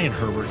 Brian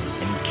Herbert,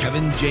 and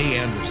Kevin J.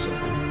 Anderson.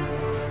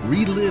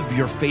 Relive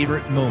your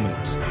favorite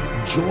moments,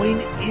 join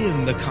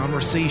in the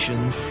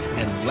conversations,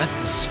 and let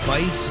the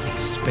spice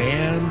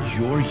expand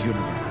your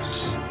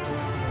universe.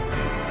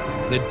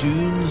 The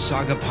Dune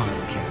Saga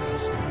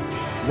Podcast.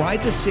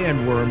 Ride the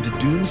sandworm to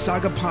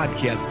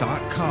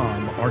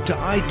dunesagapodcast.com or to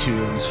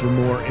iTunes for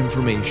more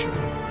information.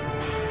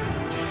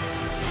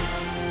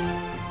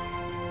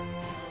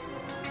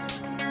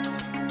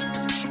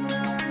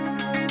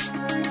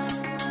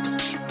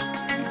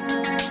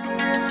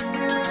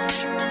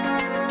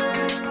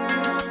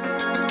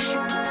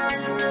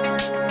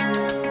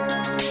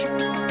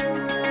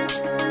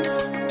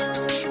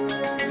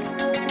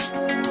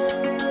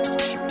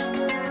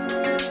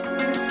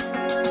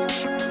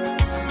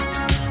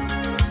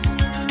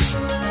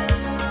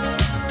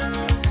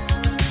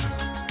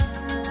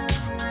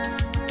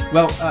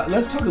 Well,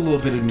 let's talk a little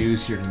bit of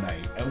news here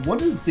tonight. One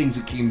of the things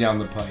that came down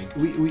the pike,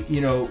 we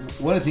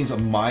one of the things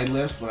on my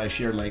list when I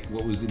shared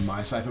what was in my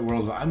sci-fi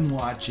world, I'm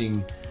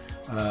watching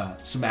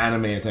some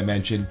anime, as I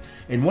mentioned,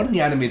 and one of the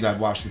animes I've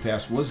watched in the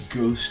past was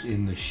Ghost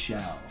in the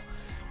Shell.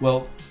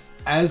 Well,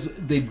 as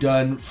they've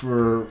done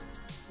for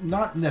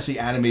not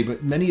necessarily anime,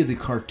 but many of the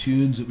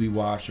cartoons that we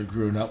watched or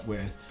grown up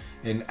with,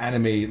 and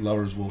anime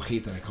lovers will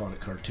hate that I call it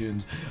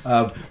cartoons,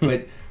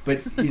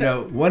 But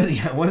one of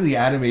the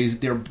animes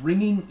they're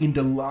bringing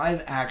into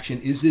live action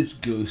is this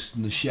Ghost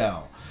in the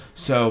Shell.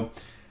 So,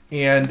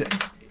 and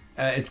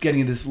it's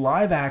getting this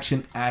live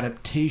action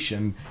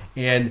adaptation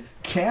and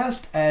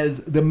cast as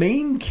the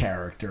main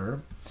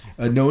character,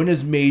 known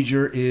as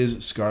Major,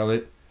 is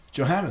Scarlett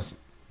Johansson.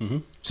 Mm-hmm.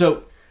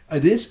 So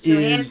this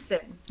is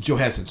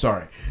Johansson.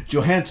 Sorry,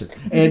 Johansson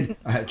and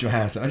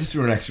Johansson. I just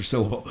threw an extra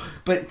syllable.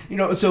 But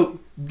so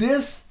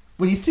this,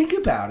 when you think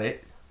about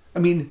it, I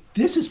mean,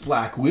 this is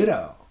Black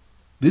Widow.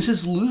 This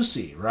is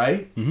Lucy,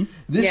 right? Mm-hmm.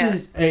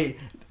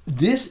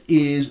 This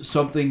is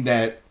something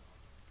that,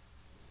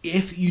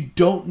 if you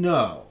don't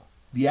know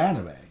the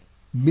anime,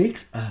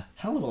 makes a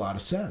hell of a lot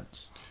of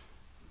sense.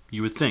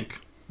 You would think.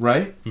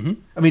 Right? Mm-hmm.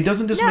 I mean,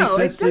 doesn't this make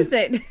sense? No, it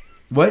doesn't.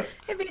 What?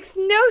 It makes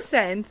no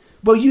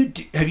sense. Well,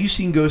 have you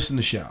seen Ghost in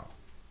the Shell?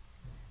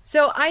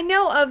 So I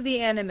know of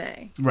the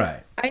anime.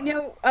 Right. I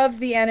know of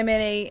the anime,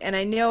 and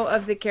I know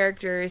of the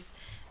characters,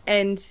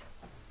 and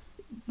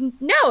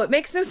no, it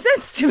makes no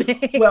sense to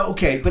me. Well,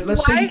 okay, but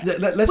let's Why?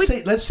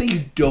 let's say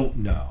you don't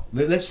know.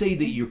 Let's say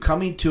that you're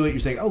coming to it. You're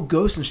saying, "Oh,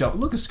 Ghost in the Shell.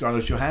 Look at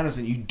Scarlett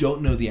Johansson." You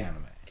don't know the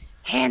anime.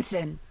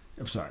 Hansen.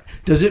 I'm sorry.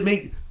 Does it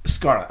make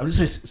Scarlett? I'm just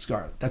going to say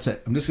Scarlett. That's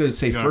it. I'm just going to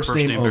say first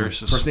name only.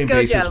 basis. First name Go,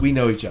 basis. Joe. We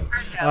know each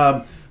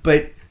other.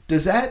 But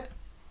does that?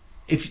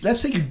 If let's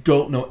say you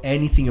don't know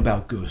anything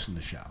about Ghost in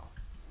the Shell,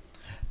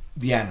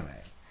 the anime,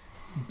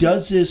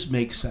 does this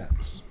make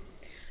sense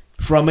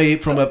from a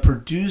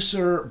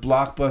producer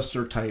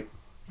blockbuster type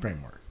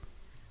framework?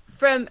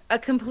 From a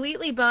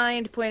completely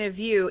blind point of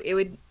view, it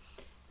would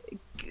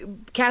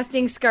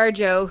casting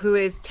ScarJo, who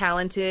is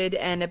talented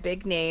and a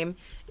big name,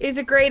 is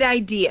a great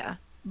idea.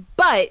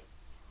 But,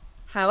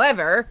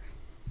 however,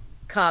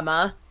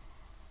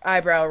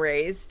 eyebrow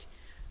raised,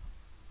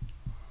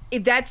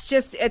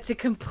 it's a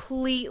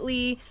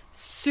completely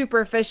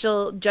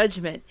superficial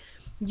judgment.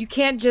 You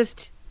can't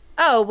just,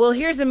 oh, well,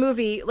 here's a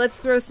movie, let's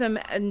throw some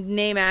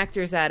name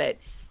actors at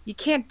it. You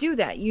can't do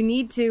that. You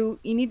need to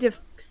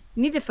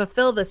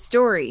fulfill the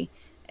story.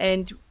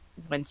 And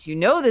once you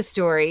know the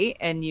story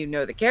and you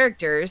know the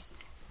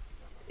characters,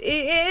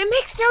 it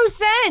makes no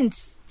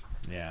sense.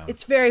 Yeah.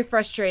 It's very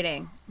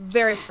frustrating.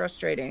 Very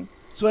frustrating.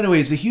 So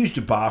anyways, the huge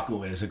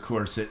debacle is, of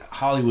course, that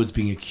Hollywood's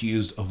being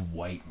accused of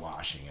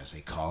whitewashing, as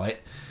they call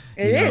it.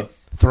 It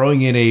is.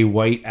 Throwing in a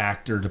white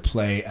actor to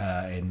play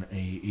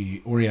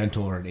a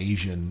Oriental or an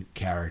Asian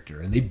character.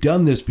 And they've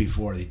done this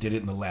before. They did it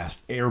in The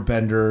Last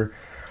Airbender.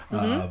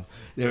 I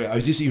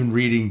was just even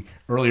reading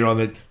earlier on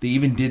that they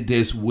even did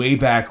this way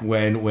back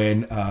when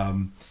in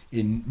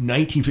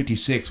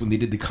 1956, when they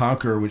did The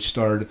Conqueror, which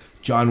starred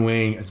John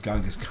Wayne as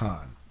Genghis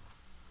Khan.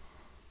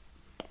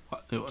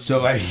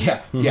 So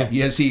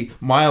see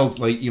Miles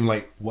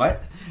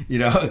what?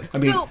 I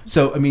mean, No.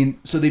 so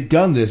they've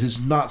done this. It's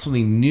not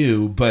something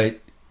new,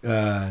 but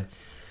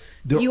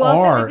You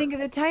also have to think of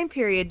the time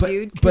period,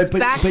 dude.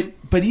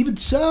 But even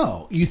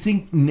so, you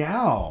think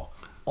now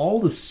all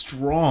the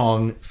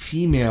strong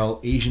female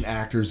Asian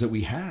actors that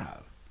we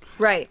have,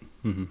 Right.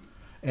 Mm-hmm.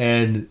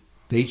 and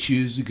they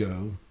choose to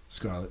go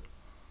Scarlett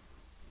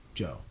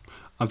Joe.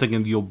 I'm thinking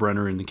of Yul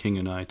Brynner in The King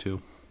and I,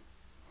 too.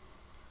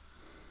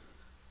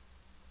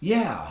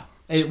 Yeah.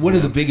 And one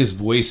of the biggest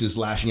voices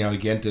lashing out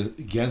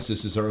against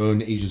this is our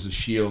own Agents of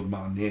S.H.I.E.L.D.,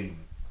 Ma Ning.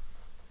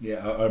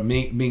 Yeah,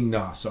 Ming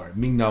Na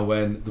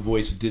Wen, the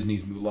voice of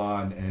Disney's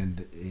Mulan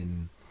and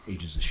in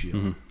Agents of S.H.I.E.L.D.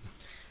 Mm-hmm.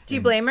 Do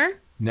you blame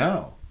her?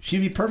 No.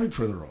 She'd be perfect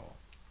for the role.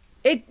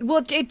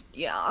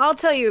 I'll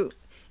tell you,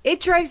 it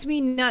drives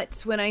me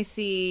nuts when I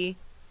see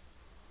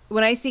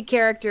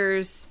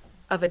characters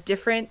of a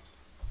different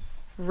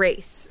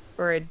race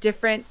or a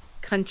different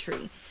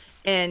country.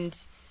 And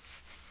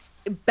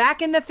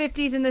back in the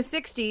 50s and the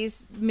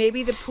 60s,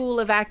 maybe the pool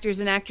of actors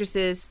and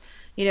actresses,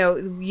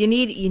 you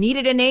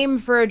needed a name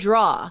for a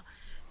draw,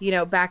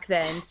 back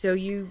then. So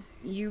you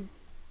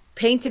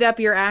painted up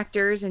your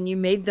actors and you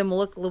made them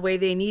look the way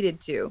they needed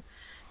to.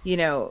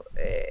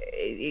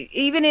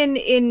 Even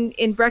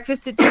in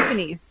Breakfast at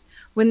Tiffany's,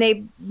 when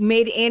they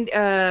made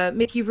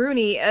Mickey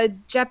Rooney a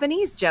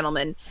Japanese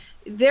gentleman,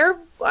 there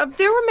were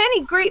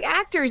many great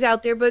actors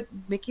out there, but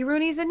Mickey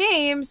Rooney's a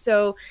name,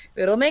 so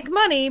it'll make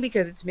money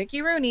because it's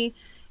Mickey Rooney.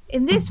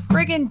 In this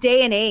friggin'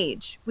 day and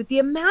age, with the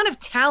amount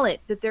of talent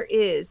that there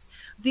is,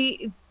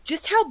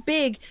 just how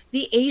big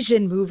the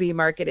Asian movie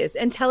market is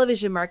and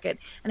television market,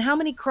 and how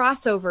many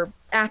crossover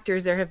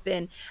actors there have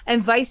been,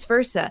 and vice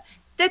versa.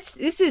 We're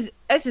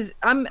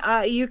gonna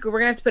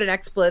have to put an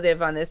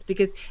expletive on this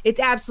because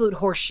it's absolute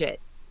horseshit.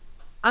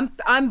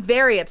 I'm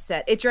very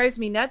upset. It drives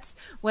me nuts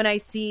when I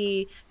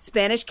see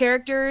Spanish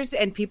characters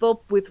and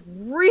people with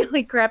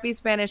really crappy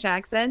Spanish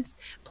accents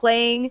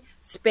playing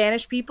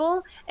Spanish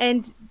people,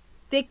 and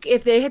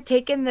if they had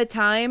taken the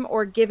time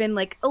or given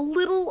like a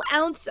little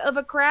ounce of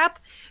a crap,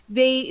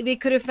 they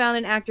could have found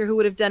an actor who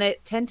would have done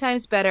it 10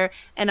 times better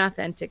and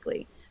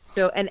authentically.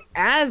 So, and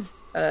as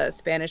a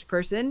Spanish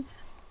person,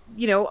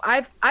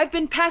 I've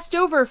been passed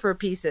over for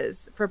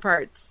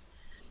parts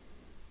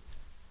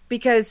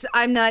because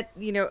I'm not,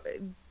 they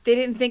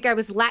didn't think I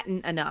was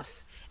Latin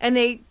enough, and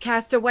they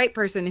cast a white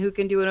person who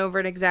can do an over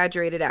an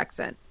exaggerated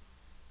accent.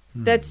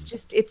 That's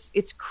just,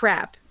 it's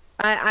crap.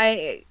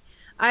 I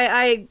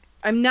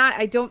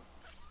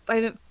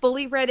haven't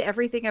fully read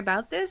everything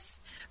about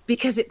this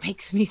because it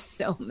makes me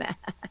so mad.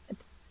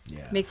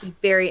 Yeah. It makes me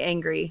very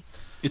angry.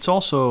 It's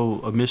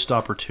also a missed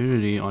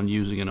opportunity on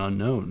using an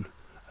unknown.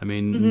 I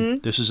mean,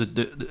 this is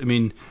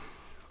the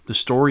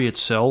story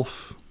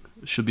itself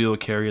should be able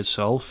to carry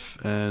itself,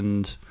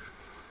 and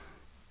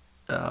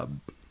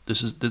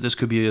this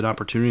could be an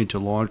opportunity to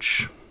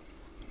launch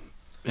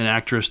an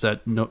actress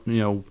that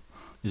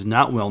is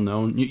not well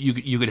known.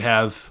 You could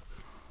have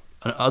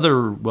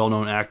other well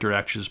known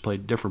actors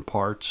played different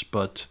parts,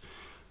 but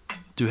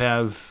to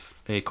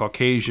have a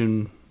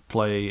Caucasian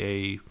play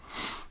a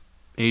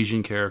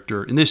Asian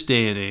character in this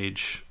day and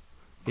age,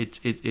 it's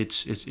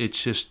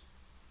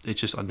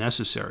just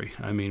unnecessary.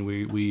 I mean,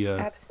 we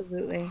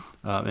absolutely,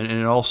 and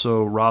it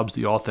also robs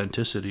the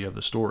authenticity of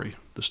the story.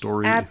 The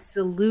story,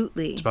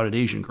 absolutely, it's about an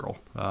Asian girl.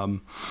 What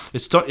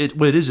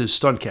it is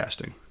stunt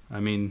casting. I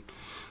mean,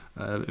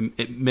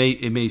 it may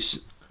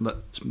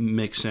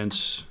make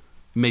sense.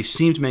 It may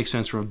seem to make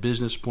sense from a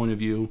business point of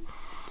view.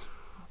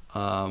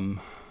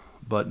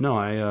 But no,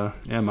 I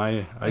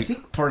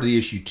think part of the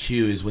issue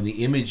too is when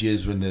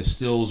the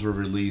stills were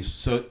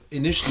released. So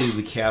initially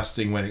the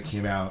casting, when it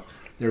came out,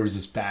 there was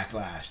this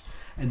backlash,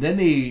 and then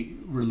they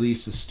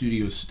released a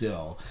studio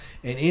still,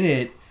 and in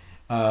it,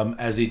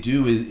 as they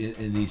do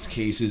in these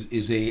cases,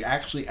 is they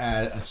actually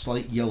add a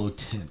slight yellow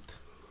tint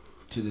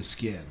to the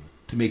skin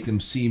to make them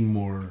seem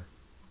more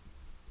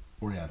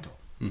Oriental.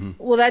 Mm-hmm.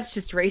 Well, that's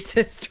just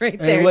racist, right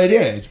there. Well, it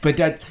is, but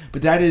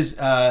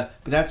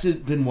that's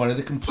been one of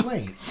the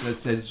complaints.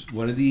 That's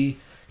one of the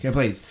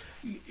complaints.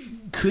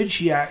 Could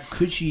she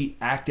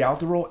act out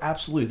the role?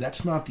 Absolutely.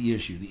 That's not the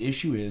issue. The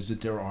issue is that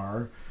there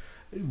are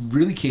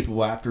really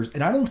capable actors,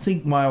 and I don't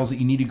think, Miles, that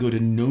you need to go to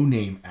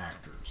no-name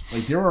actors.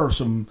 Like, there are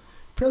some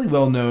fairly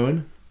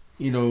well-known,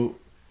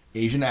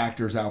 Asian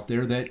actors out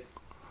there that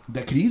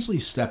could easily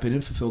step in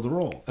and fulfill the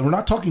role. And we're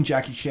not talking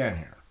Jackie Chan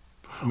here.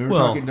 I mean, we're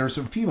talking, there are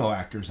some female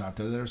actors out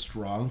there that are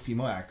strong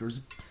female actors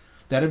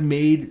that have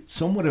made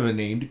somewhat of a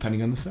name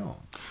depending on the film.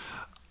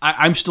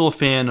 I'm still a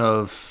fan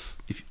of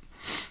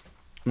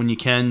when you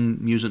can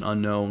use an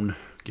unknown,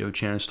 give a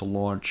chance to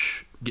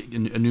launch, get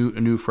a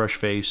new fresh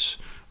face,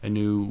 a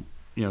new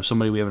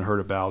somebody we haven't heard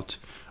about.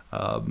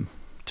 That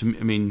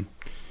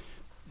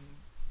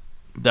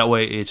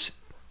way it's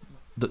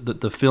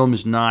the film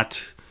is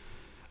not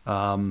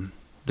the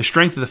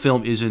strength of the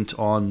film isn't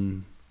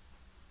on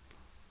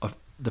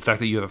the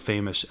fact that you have a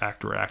famous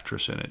actor or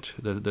actress in it.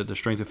 The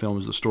strength of the film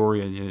is the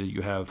story, and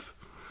you have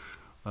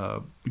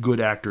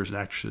good actors and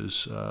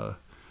actresses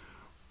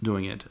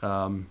doing it.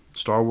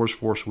 Star Wars: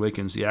 Force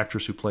Awakens, the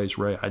actress who plays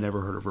Rey, I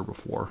never heard of her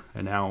before,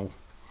 and now,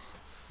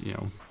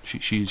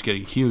 she's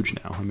getting huge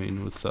now. I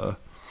mean, with and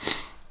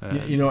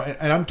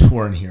I'm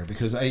torn here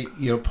because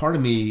part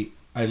of me,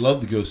 I love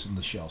the Ghost in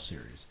the Shell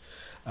series,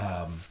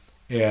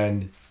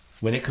 and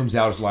when it comes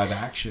out as live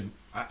action,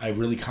 I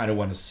really kind of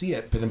want to see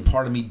it, but then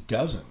part of me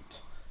doesn't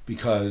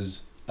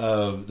because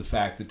of the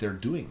fact that they're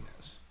doing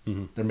this.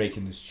 Mm-hmm. They're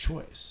making this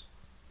choice.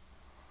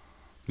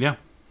 Yeah.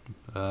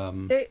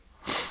 For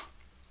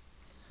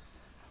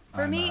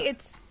me,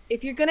 it's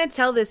if you're going to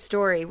tell this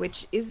story,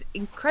 which is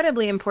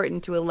incredibly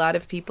important to a lot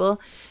of people,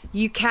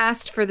 you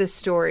cast for the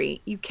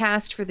story, you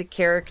cast for the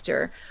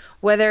character.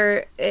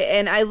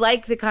 And I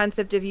like the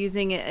concept of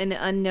using an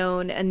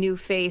unknown, a new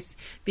face,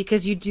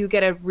 because you do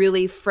get a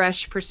really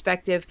fresh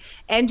perspective,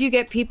 and you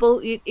get people,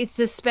 it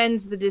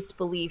suspends the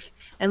disbelief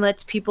and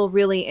lets people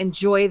really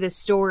enjoy the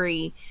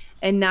story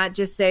and not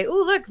just say,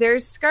 oh, look,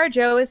 there's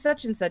ScarJo as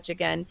such and such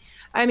again.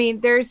 I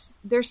mean, there's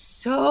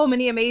so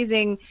many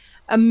amazing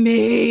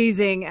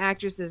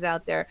actresses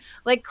out there.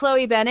 Like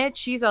Chloe Bennett,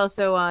 she's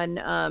also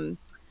on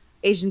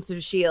Agents of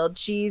S.H.I.E.L.D.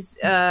 She's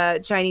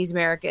Chinese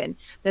American.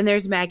 Then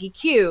there's Maggie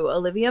Q,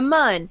 Olivia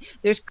Munn.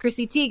 There's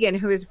Chrissy Teigen,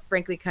 who is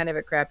frankly kind of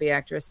a crappy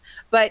actress,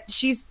 but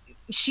she's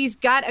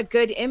got a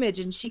good image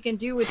and she can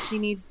do what she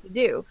needs to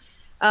do.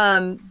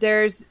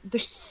 There's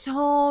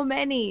so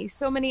many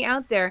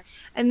out there,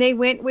 and they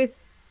went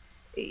with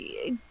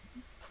a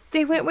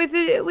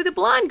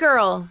blonde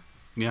girl.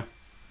 Yeah.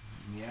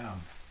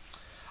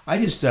 I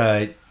just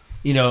and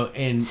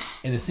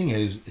the thing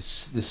is,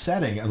 it's the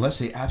setting, unless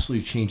they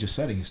absolutely change the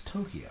setting, is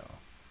Tokyo.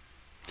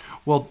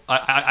 Well,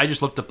 I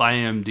just looked up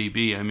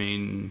IMDb. I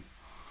mean,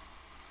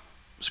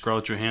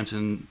 Scarlett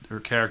Johansson,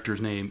 her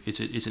character's name, it's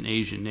an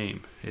Asian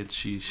name.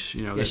 She's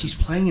she's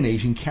playing an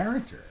Asian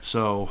character.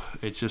 So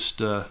it's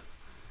just, I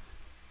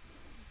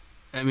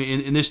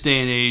mean, in this day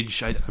and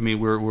age, I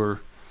mean, we're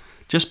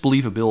just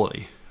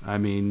believability. I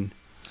mean,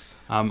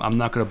 I'm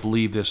not going to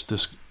believe this.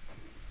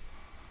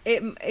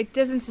 It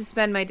doesn't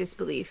suspend my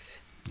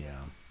disbelief.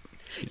 Yeah.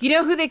 You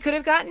know who they could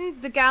have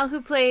gotten? The gal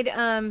who played,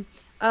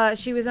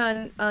 she was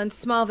on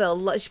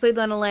Smallville. She played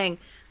Lana Lang.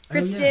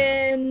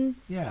 Kristen.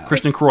 Yeah.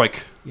 Kristen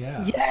Kroik.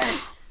 Yeah.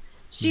 Yes.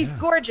 She's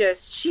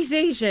gorgeous. She's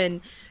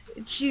Asian.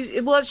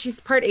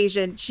 She's part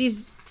Asian.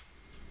 She's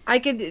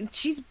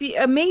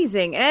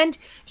amazing. And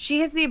she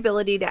has the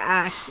ability to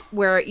act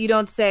where you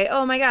don't say,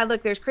 oh my God,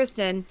 look, there's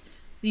Kristen.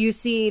 You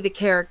see the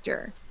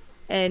character.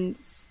 And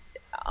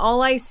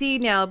all I see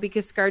now,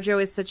 because ScarJo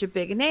is such a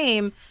big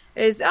name,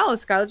 is,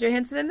 Scarlett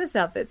Johansson in this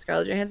outfit,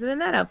 Scarlett Johansson in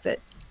that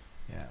outfit.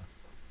 Yeah.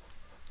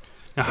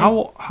 Now,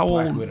 how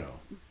Black old? Widow.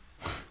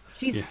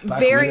 She's Black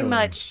very Widow.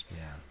 much Yeah.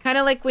 kind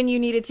of like when you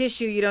need a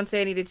tissue, you don't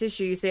say I need a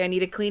tissue, you say I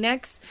need a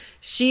Kleenex.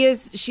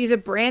 She's a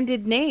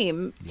branded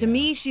name. To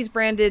me, she's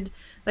branded,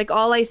 like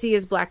all I see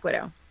is Black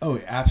Widow. Oh,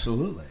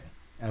 absolutely.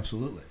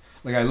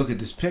 like I look at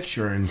this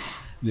picture, and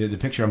the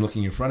picture I'm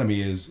looking in front of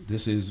me is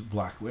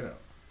Black Widow.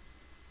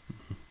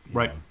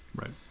 Right, know?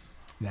 right.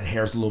 That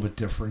hair's a little bit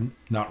different,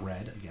 not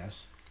red, I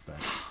guess. But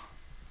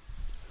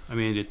I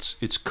mean,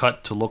 it's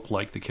cut to look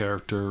like the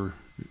character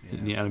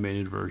in the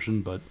animated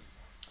version, but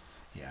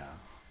yeah.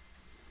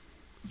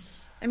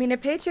 I mean, a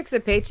paycheck's a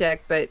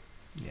paycheck, but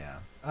yeah.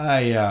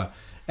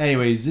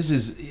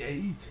 Anyways,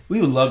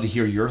 we would love to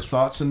hear your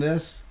thoughts on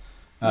this,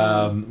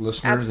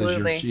 listeners.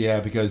 Absolutely.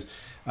 Because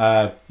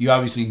you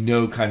obviously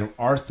know kind of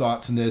our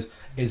thoughts on this.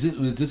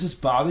 Does this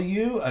bother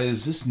you?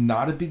 Is this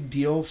not a big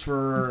deal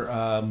for?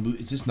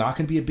 Is this not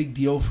going to be a big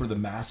deal for the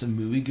massive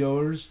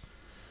moviegoers?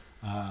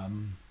 What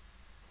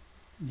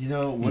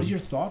are your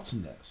thoughts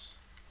on this?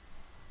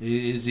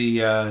 Is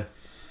he? I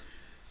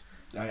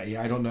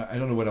don't know. I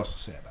don't know what else to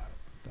say about it.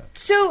 But.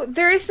 So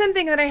there is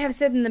something that I have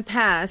said in the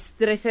past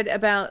that I said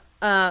about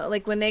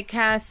like when they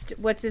cast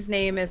what's his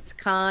name as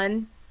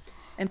Khan,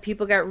 and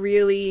people weren't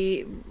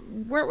really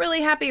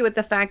happy with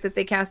the fact that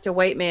they cast a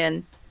white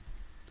man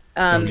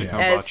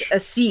as a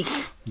Sikh.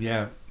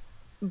 Yeah.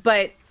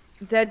 But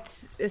a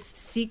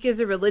Sikh is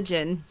a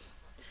religion.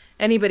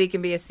 Anybody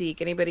can be a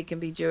Sikh. Anybody can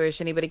be Jewish.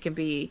 Anybody can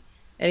be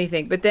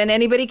anything. But then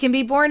anybody can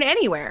be born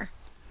anywhere.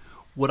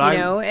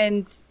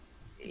 And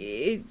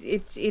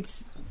it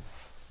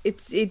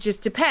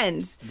just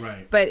depends.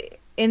 Right. But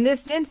in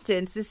this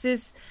instance, this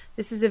is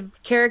a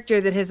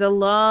character that has a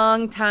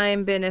long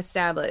time been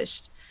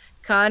established.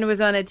 Khan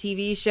was on a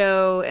TV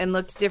show and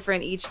looked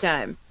different each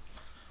time.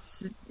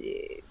 So,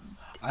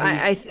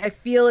 I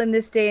feel in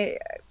this day,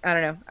 I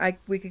don't know.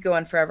 We could go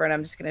on forever, and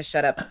I'm just going to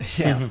shut up.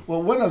 Yeah.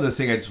 Well, one other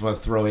thing I just want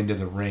to throw into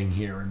the ring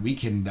here, and we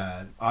can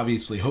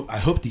obviously I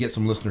hope to get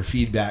some listener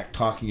feedback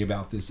talking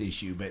about this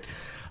issue, but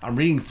I'm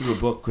reading through a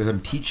book because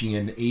I'm teaching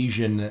an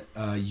Asian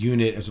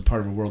unit as a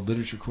part of a world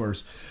literature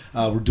course.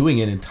 We're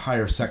doing an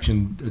entire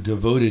section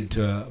devoted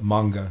to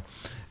manga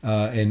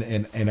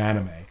and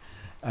anime.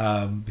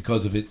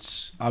 Because of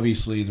its,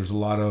 obviously, there's a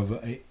lot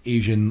of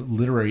Asian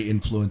literary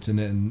influence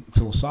and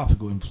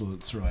philosophical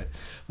influence through it.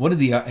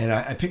 And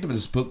I picked up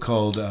this book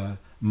called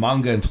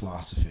Manga and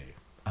Philosophy,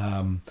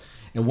 and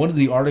one of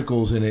the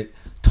articles in it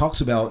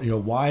talks about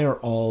why are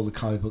all the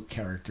comic book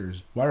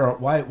characters why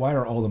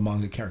are all the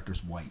manga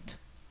characters white,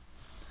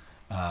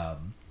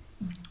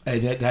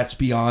 and that's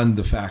beyond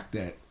the fact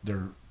that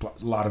a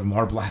lot of them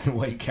are black and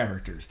white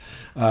characters.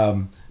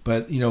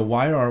 But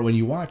when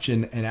you watch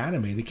an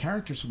anime, the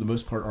characters for the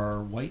most part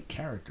are white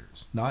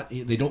characters.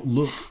 They don't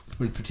look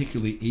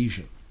particularly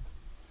Asian.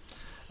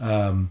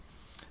 With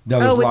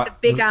the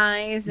big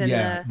eyes and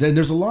Then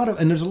there's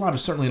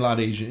certainly a lot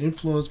of Asian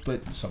influence,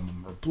 but some of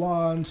them are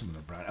blonde, some of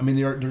them are brown. I mean,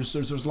 there's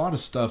a lot of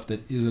stuff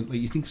that isn't like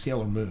you think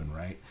Sailor Moon,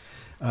 right?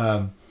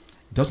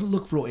 Doesn't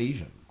look real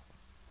Asian.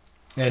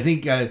 And I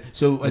think I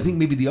think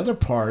maybe the other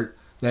part.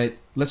 That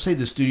let's say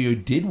the studio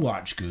did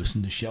watch Ghost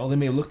in the Shell, they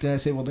may have looked at it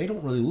and say, well, they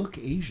don't really look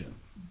Asian.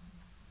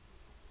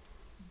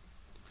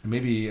 And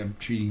maybe I'm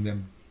giving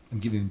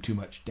them too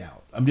much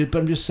doubt. But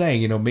I'm just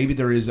saying, maybe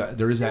there is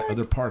that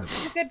other part of it.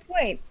 That's a good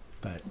point.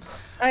 But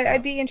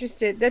I'd be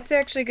interested. That's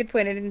actually a good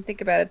point. I didn't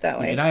think about it that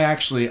way. And I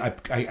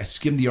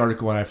skimmed the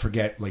article and I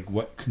forget like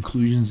what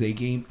conclusions they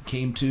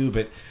came to,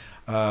 but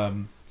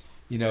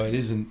it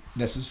isn't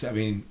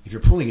necessarily. I mean, if you're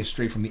pulling it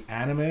straight from the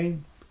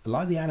anime, a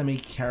lot of the anime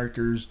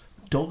characters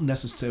don't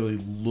necessarily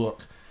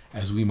look,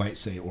 as we might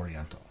say,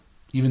 Oriental,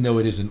 even though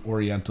it is an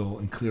Oriental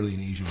and clearly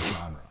an Asian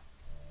genre.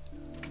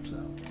 So.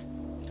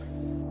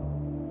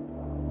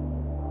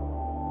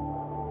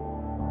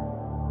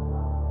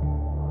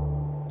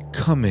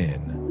 Come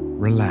in,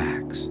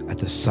 relax at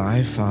the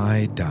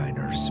SciFi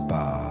Diner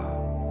Spa.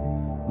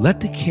 Let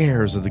the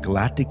cares of the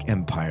Galactic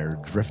Empire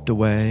drift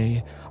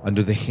away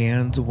under the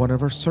hands of one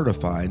of our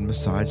certified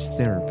massage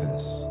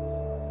therapists.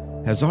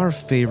 Has our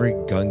favorite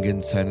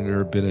Gungan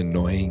senator been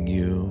annoying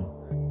you?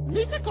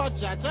 Mr.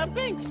 Kochata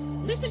Binks,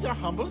 Mr. Your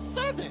humble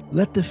servant.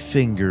 Let the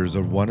fingers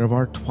of one of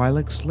our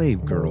Twi'lek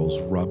slave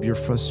girls rub your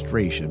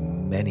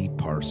frustration many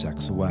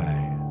parsecs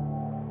away.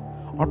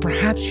 Or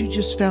perhaps you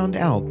just found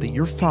out that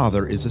your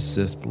father is a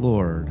Sith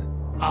Lord.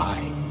 I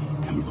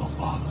am your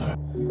father.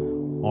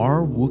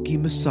 Our Wookiee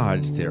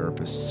massage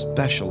therapists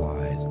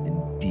specialize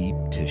in deep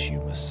tissue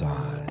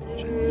massage.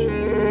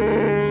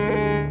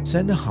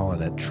 Send a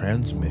holonet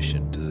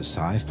transmission to the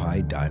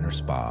SciFi Diner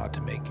Spa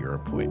to make your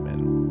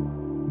appointment.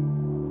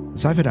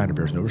 The SciFi Diner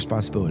bears no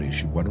responsibility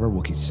should one of our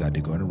Wookiees decide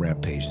to go on a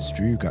rampage and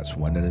strew your guts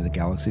from one end of the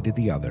galaxy to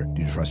the other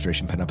due to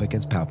frustration pent up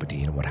against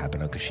Palpatine and what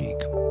happened on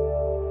Kashyyyk.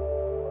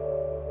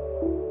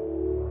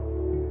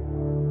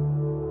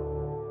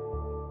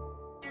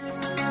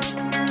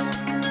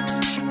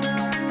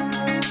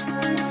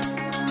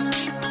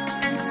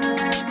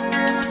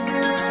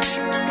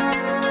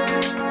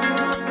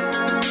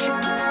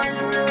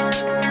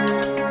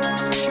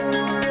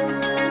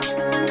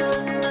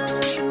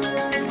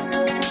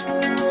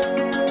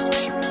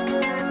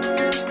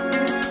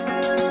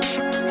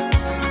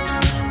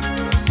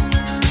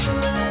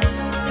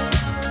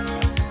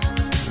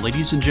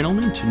 Ladies and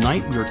gentlemen,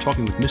 tonight we are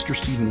talking with Mr.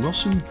 Stephen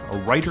Wilson, a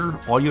writer,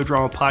 audio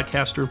drama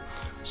podcaster,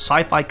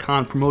 Sci-Fi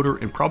Con promoter,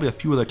 and probably a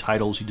few other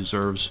titles he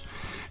deserves.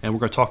 And we're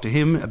going to talk to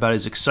him about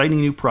his exciting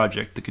new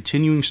project, the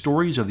continuing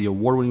stories of the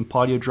award-winning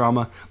audio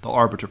drama, The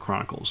Arbiter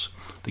Chronicles.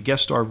 The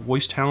guest star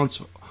voice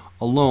talents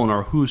alone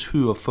are who's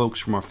who of folks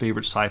from our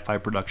favorite sci-fi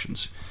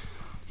productions.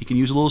 He can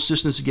use a little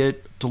assistance to get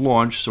it to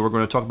launch, so we're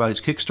going to talk about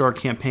his Kickstarter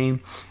campaign.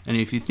 And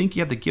if you think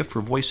you have the gift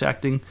for voice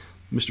acting,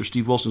 Mr.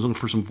 Steve Wilson is looking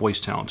for some voice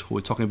talent.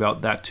 We'll be talking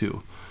about that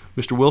too.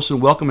 Mr. Wilson,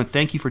 welcome, and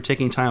thank you for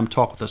taking time to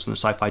talk with us on the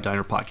Sci-Fi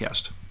Diner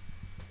podcast.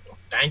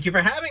 Thank you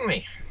for having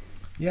me.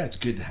 Yeah, it's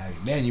good to have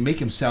you. Man, you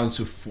make him sound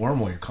so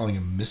formal. You're calling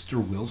him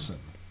Mr. Wilson.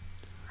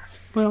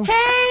 Well,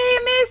 Hey,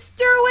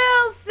 Mr.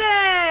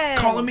 Wilson!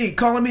 Calling me.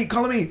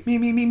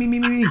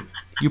 Me.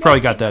 you probably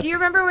got that. Do you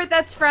remember what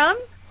that's from?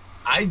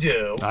 I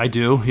do. I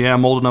do. Yeah,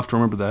 I'm old enough to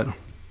remember that.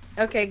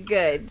 Okay,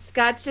 good.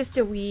 Scott's just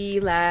a wee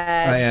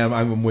lad. I am.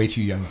 I'm way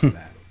too young for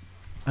that.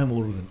 I'm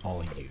older than all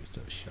of you,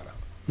 so shut up.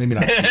 Maybe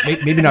not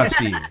Steve. Maybe not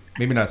Steve.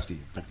 Maybe not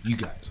Steve, but you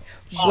guys.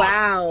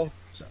 Wow.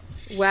 So.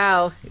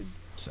 Wow.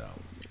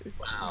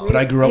 Wow. But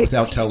I grew up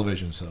without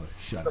television, so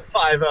shut The up.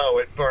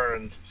 5-0, it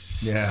burns.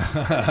 Yeah.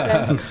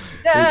 It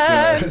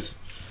does.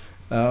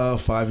 Oh,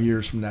 5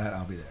 years from that,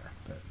 I'll be there.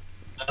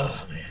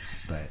 Oh man.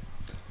 But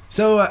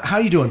so, how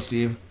you doing,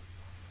 Steve?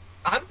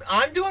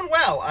 I'm doing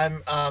well.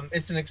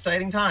 It's an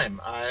exciting time.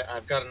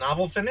 I've got a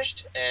novel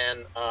finished,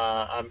 and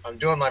I'm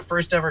doing my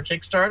first ever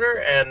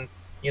Kickstarter, and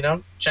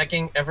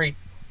checking every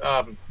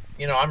I'm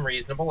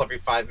reasonable every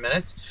 5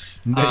 minutes.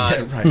 Yeah,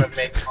 right. I've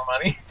made more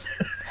money.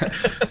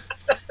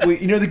 Well,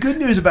 the good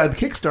news about the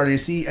Kickstarter, I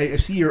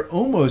see you're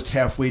almost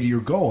halfway to your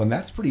goal, and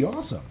that's pretty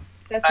awesome.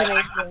 That's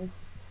amazing.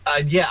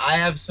 Yeah, I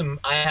have some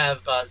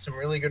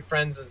really good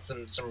friends and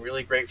some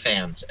really great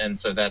fans, and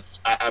so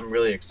I'm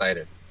really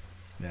excited.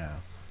 Yeah.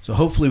 So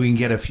hopefully we can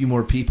get a few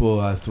more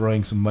people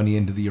throwing some money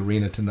into the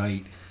arena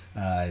tonight,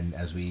 and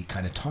as we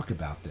kind of talk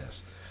about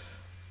this.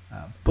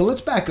 But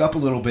let's back up a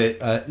little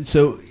bit.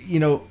 So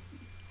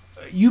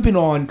you've been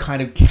on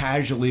kind of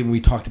casually when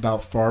we talked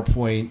about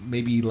Farpoint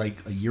maybe like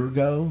a year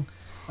ago.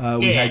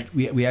 We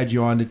had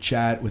you on to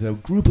chat with a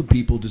group of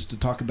people just to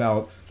talk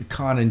about the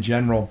con in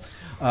general.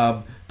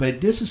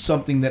 But this is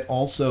something that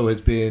also has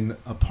been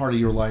a part of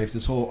your life,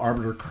 this whole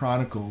Arbiter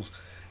Chronicles.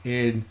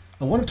 And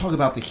I want to talk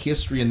about the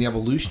history and the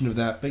evolution of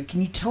that. But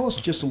can you tell us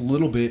just a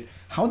little bit,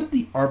 how did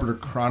the Arbiter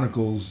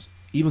Chronicles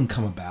even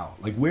come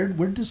about? Like, where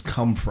did this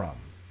come from?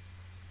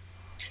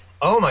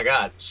 Oh my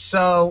God!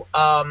 So,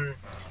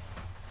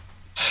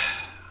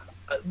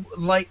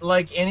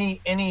 like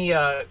any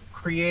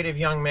creative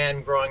young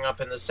man growing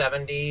up in the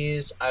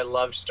 70s, I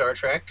loved Star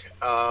Trek,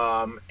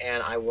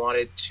 and I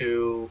wanted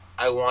to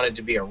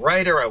be a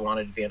writer. I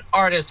wanted to be an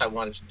artist. I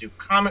wanted to do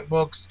comic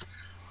books,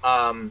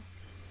 and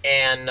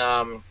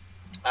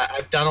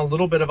I've done a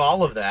little bit of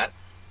all of that.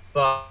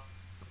 But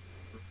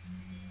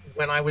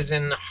when I was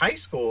in high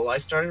school, I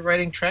started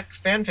writing Trek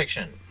fan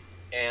fiction,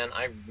 and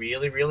I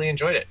really, really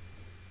enjoyed it.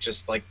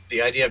 Just like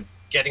the idea of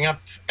getting up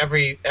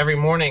every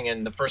morning,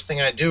 and the first thing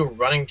I do,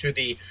 running to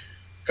the,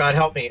 God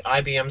help me,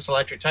 IBM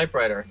Selectric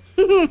typewriter,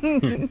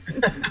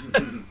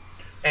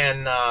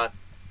 and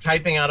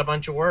typing out a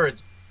bunch of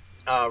words.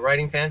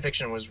 Writing fan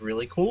fiction was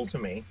really cool to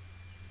me.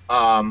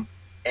 And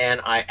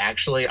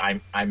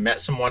I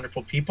met some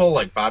wonderful people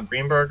like Bob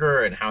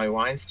Greenberger and Howie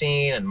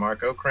Weinstein and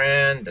Mark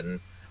Okrand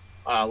and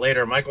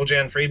later Michael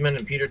Jan Friedman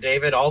and Peter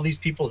David, all these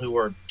people who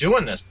were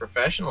doing this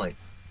professionally.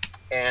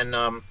 And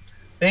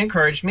they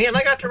encouraged me, and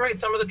I got to write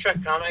some of the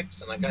Trek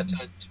comics, and I got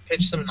to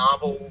pitch some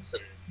novels,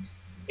 and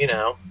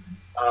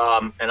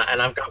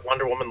and I've got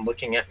Wonder Woman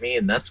looking at me,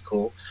 and that's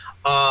cool.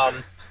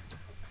 For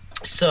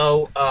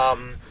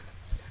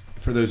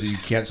those of you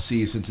who can't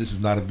see, since this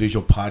is not a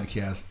visual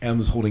podcast,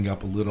 M's holding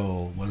up a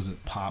little, what is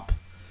it, pop?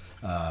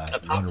 A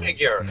pop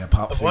figure. Yeah,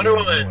 pop figure. Wonder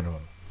Woman. Wonder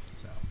Woman.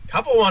 So.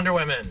 Couple Wonder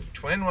Women,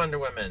 twin Wonder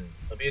Women.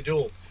 There'll be a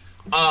duel.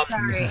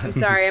 I'm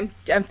sorry.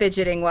 I'm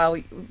fidgeting while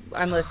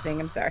I'm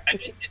listening. I'm sorry.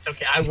 It's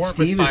okay. I work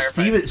with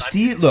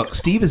firefighters.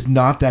 Steve is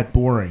not that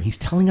boring. He's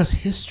telling us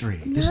history.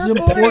 This is Not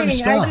important boring.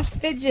 stuff. I just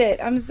fidget.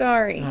 I'm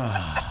sorry.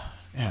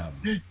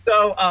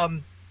 So,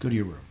 go to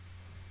your room.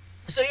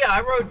 So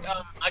yeah,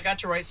 I got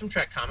to write some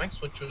Trek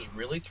comics, which was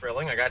really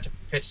thrilling. I got to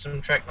pitch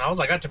some Trek novels.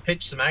 I got to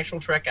pitch some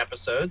actual Trek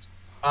episodes.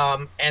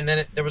 And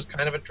then there was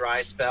kind of a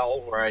dry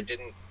spell where I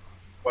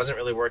wasn't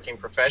really working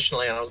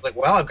professionally, and I was like,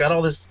 well, I've got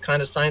all this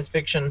kind of science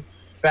fiction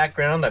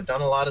background. I've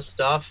done a lot of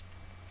stuff.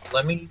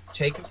 Let me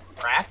take a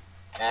crack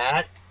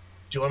at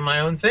doing my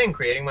own thing,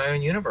 creating my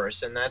own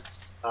universe, and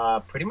that's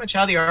pretty much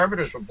how the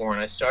Arbiters were born.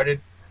 I started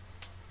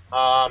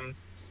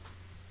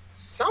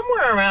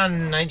somewhere around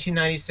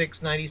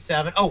 1996,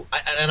 97. Oh,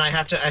 and I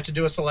have to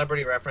do a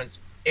celebrity reference.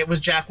 It was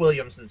Jack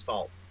Williamson's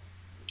fault.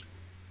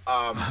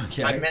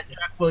 Okay. I met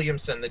Jack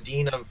Williamson,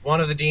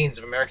 one of the deans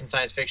of American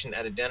science fiction,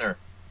 at a dinner.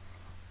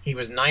 He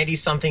was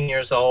 90-something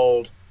years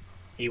old.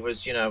 He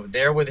was,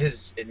 there with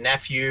his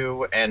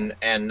nephew and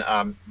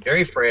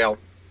very frail.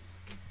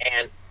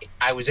 And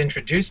I was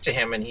introduced to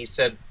him, and he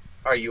said,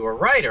 "Are you a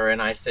writer?"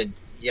 And I said,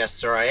 "Yes,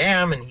 sir, I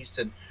am." And he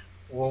said,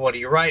 well, what do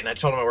you write? And I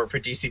told him I work for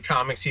DC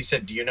Comics. He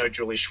said, do you know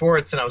Julie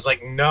Schwartz? And I was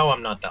like, no,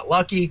 I'm not that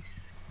lucky.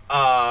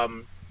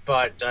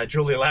 But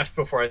Julie left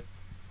before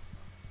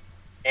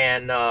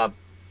and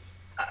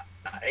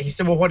he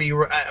said, well, what are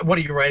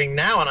you writing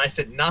now? And I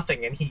said,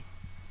 nothing. And he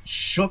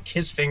shook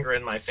his finger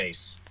in my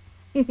face.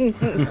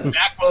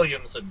 Jack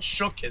Williamson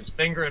shook his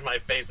finger in my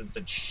face and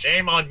said,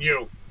 shame on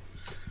you.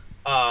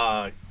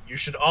 You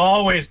should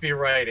always be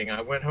writing.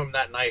 I went home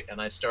that night and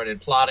I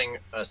started plotting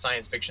a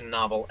science fiction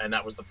novel, and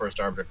that was the first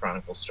Arbiter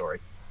Chronicles story.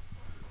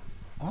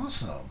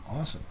 Awesome.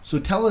 So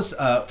tell us,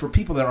 for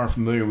people that aren't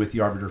familiar with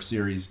the Arbiter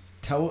series,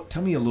 tell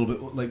me a little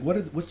bit, like,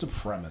 what's the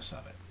premise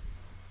of it?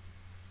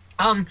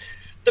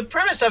 The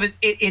premise of it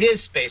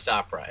is space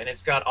opera, and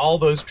it's got all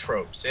those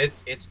tropes.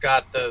 It's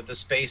got the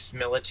space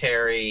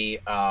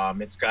military.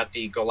 It's got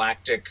the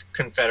galactic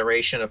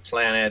confederation of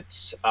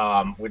planets,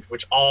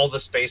 which all the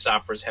space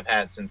operas have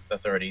had since the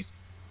 30s.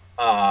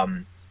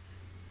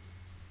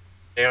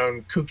 Their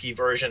own kooky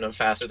version of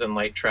faster than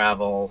light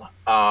travel.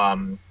 But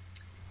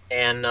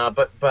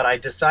I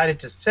decided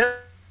to send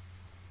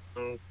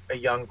a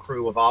young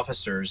crew of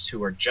officers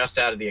who are just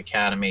out of the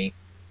academy.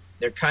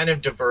 They're kind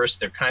of diverse.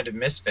 They're kind of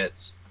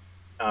misfits.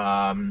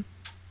 One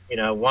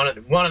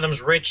of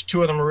them's rich,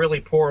 two of them are really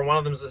poor, one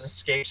of them's an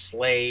escaped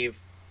slave,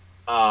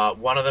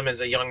 one of them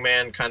is a young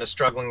man kind of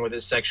struggling with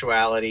his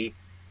sexuality,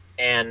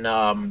 and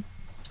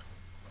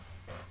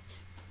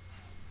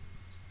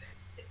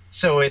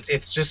so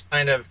it's just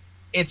kind of,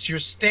 it's your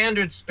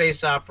standard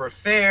space opera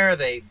fare.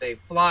 They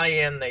fly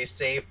in, they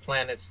save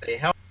planets, they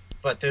help,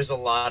 but there's a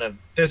lot of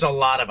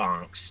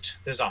angst.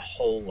 There's a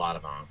whole lot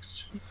of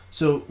angst.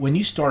 So when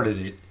you started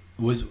it,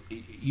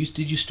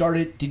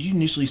 did you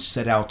initially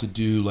set out to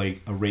do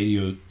like a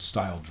radio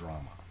style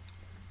drama?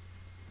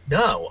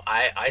 No,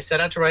 I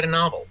set out to write a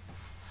novel,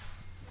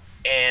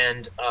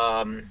 and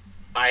I'd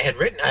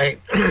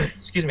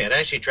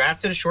actually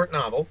drafted a short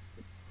novel,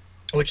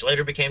 which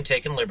later became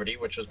Taken Liberty,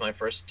 which was my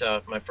first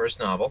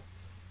novel.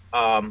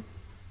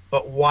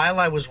 But while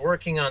I was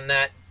working on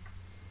that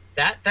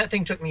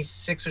thing took me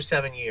 6 or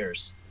 7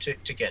 years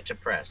to get to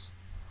press,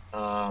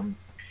 and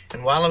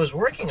while I was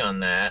working on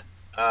that,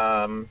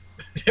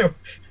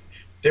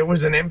 there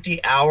was an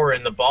empty hour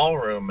in the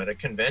ballroom at a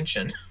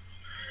convention,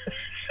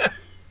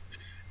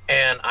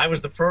 and I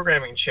was the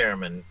programming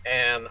chairman,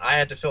 and I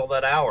had to fill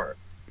that hour.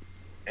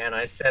 And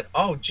I said,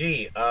 oh,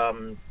 gee,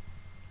 I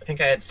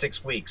think I had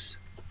 6 weeks.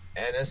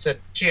 And I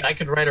said, gee, I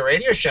could write a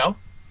radio show.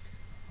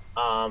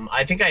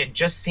 I think I had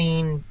just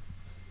seen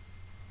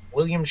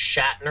William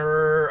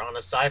Shatner on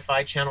a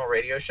Sci-Fi Channel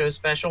radio show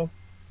special.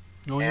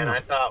 Oh, yeah. And I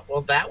thought,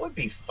 well, that would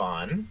be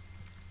fun.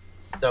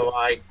 So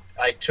I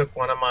took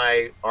one of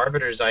my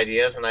Arbiter's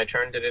ideas and I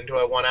turned it into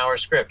a 1-hour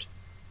script.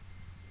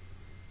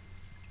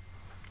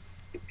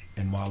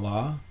 And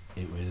voila,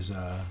 it was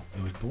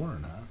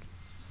born, huh?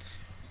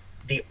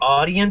 The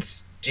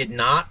audience did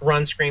not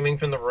run screaming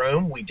from the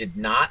room. We did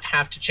not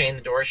have to chain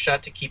the doors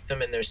shut to keep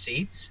them in their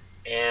seats.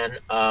 And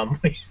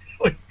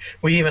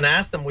we even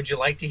asked them, would you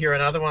like to hear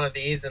another one of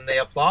these? And they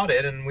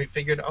applauded, and we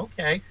figured,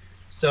 okay.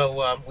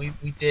 So we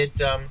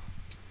did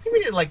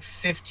like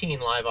 15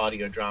 live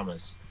audio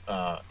dramas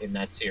in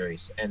that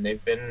series, and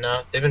they've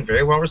been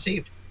very well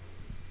received.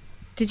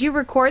 Did you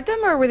record them,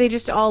 or were they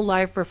just all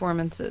live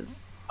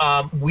performances?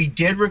 We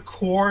did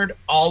record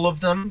all of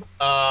them,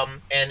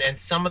 and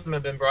some of them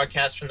have been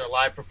broadcast from their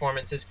live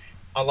performances.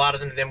 A lot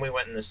of them, then we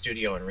went in the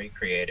studio and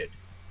recreated.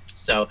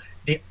 So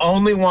the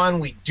only one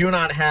we do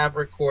not have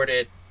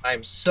recorded,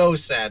 I'm so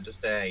sad to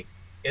say,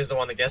 is the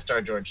one that guest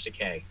starred George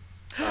Takei.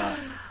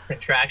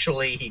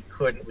 Contractually,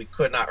 we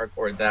could not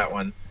record that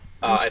one.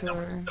 It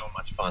was so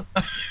much fun.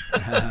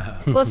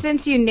 Well,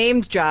 since you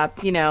named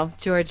dropped,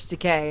 George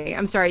Takei.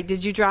 I'm sorry,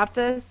 did you drop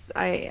this?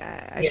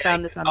 I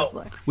found this on the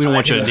floor. We don't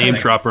want you to name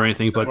drop or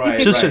anything,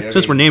 but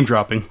since we're name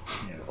dropping.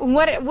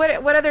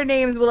 What other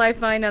names will I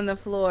find on the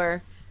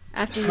floor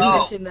after you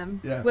mention them?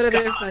 Yeah. What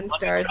other fun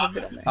stars have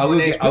been on there?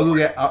 I'll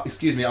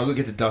go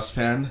get the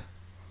dustpan.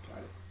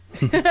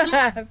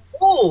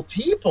 Cool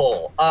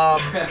people.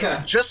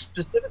 Just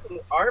specifically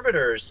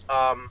Arbiters.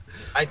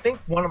 I think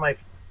one of my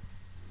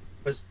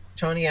was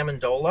Tony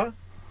Amendola,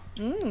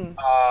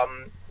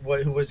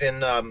 who was in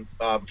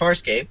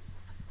Farscape,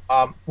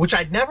 which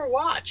I'd never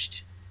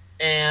watched,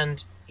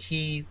 and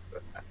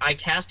I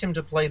cast him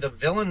to play the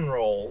villain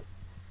role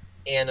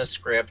in a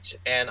script,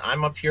 and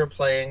I'm up here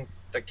playing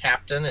the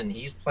captain, and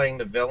he's playing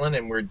the villain,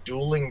 and we're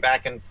dueling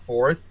back and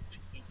forth,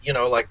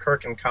 like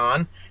Kirk and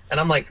Khan, and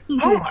I'm like,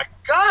 oh my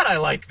god, I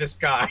like this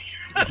guy.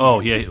 Oh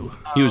yeah,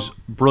 he was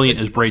brilliant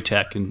as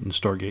Braytek in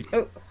Stargate.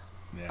 Oh.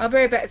 Yeah. I'll be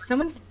right back.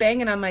 Someone's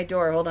banging on my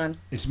door. Hold on.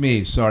 It's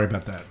me. Sorry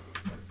about that.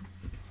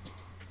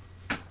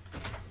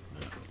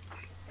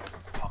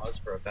 Pause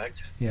for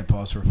effect. Yeah,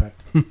 pause for effect.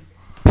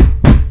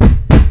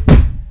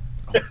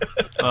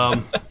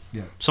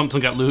 Yeah.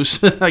 Something got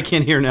loose. I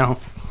can't hear now.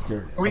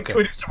 We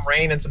do some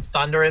rain and some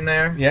thunder in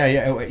there.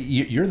 Yeah.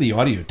 You're the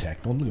audio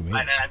tech. Don't look at me.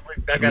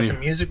 I got some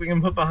music we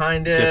can put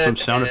behind it. Get some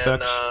sound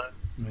effects.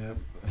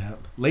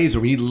 Laser.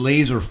 We need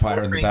laser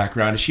fire in the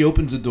background. She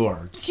opens the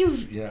door.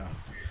 Yeah.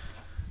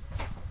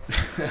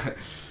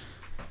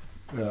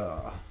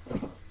 Will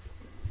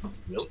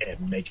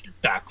Ed make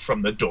it back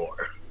from the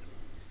door?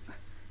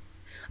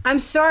 I'm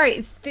sorry.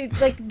 It's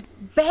like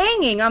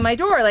banging on my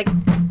door, like.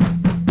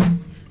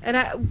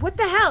 And what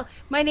the hell?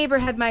 My neighbor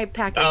had my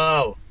package.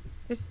 Oh.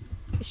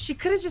 She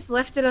could have just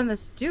left it on the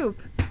stoop,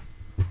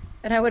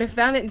 and I would have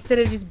found it instead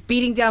of just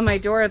beating down my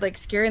door, like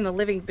scaring the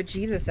living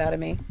bejesus out of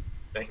me.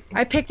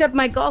 I picked up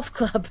my golf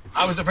club.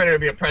 I was afraid it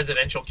would be a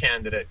presidential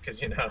candidate,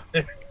 because, you know.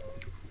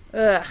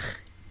 Ugh.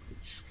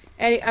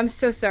 Eddie, I'm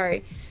so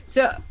sorry.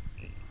 So,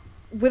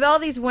 with all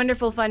these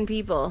wonderful, fun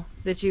people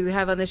that you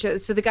have on the show,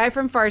 so the guy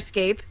from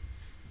Farscape.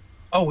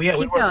 Oh, yeah,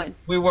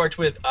 we worked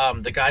with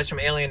the guys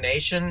from Alien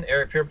Nation,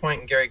 Eric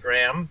Pierpoint and Gary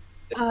Graham.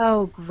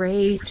 Oh,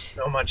 great.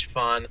 So much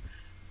fun.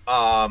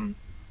 God,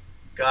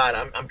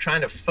 I'm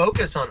trying to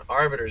focus on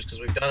Arbiters because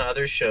we've done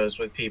other shows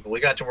with people.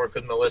 We got to work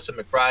with Melissa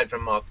McBride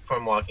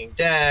from Walking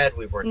Dead.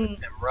 We worked with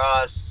Tim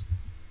Russ.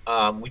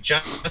 We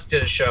just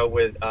did a show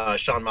with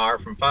Sean Maher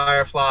from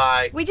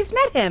Firefly. We just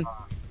met him.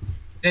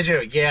 Did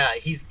you? Yeah,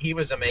 he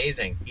was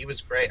amazing. He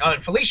was great. Oh,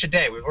 and Felicia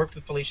Day. We worked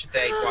with Felicia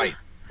Day twice.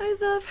 I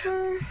love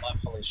her. Love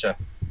Felicia.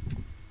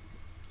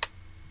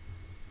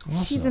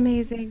 Awesome. She's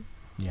amazing.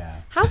 Yeah.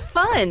 How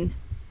fun.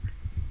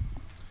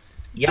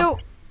 Yep. So,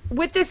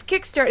 with this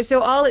Kickstarter,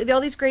 so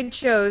all these great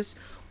shows,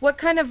 what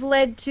kind of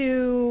led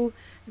to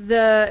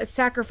the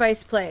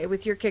sacrifice play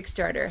with your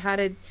Kickstarter? How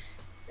did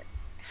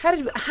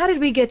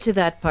we get to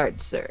that part,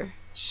 sir?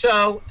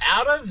 So,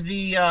 out of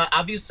the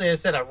obviously, I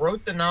said I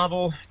wrote the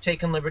novel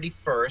Taken Liberty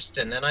first,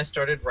 and then I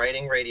started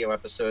writing radio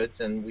episodes,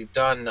 and we've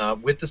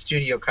done with the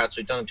studio cuts,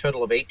 we've done a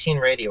total of 18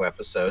 radio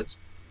episodes.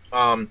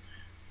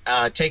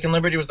 Taken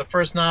Liberty was the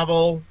first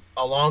novel.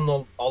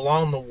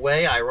 Along the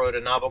way, I wrote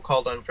a novel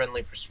called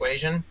Unfriendly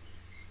Persuasion.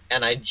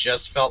 And I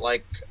just felt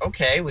like,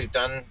 okay, we've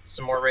done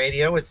some more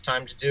radio. It's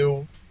time to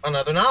do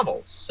another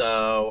novel.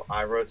 So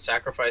I wrote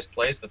Sacrifice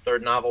Plays, the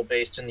third novel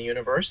based in the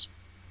universe.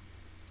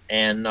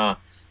 And I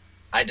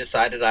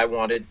decided I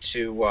wanted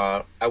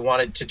to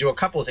do a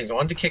couple of things. I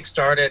wanted to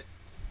kickstart it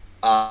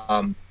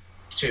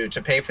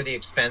to pay for the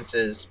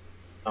expenses.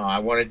 I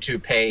wanted to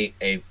pay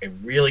a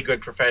really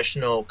good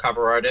professional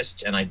cover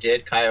artist, and I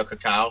did. Kaio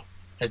Kakao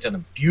has done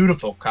a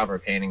beautiful cover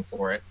painting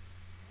for it.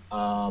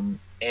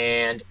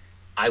 And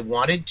I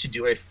wanted to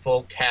do a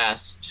full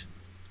cast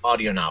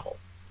audio novel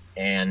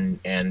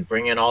and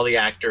bring in all the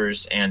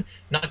actors and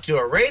not do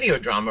a radio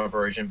drama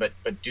version, but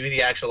do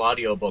the actual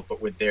audio book,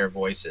 but with their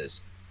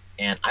voices.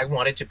 And I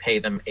wanted to pay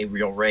them a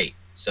real rate.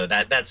 So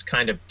that's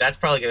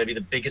probably going to be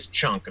the biggest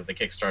chunk of the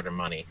Kickstarter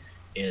money,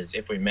 is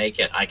if we make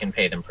it, I can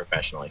pay them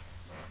professionally.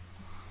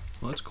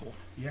 Well, that's cool.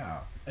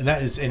 Yeah. And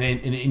that is, and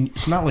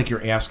it's not like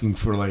you're asking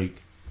for $20,000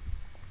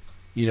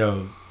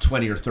 or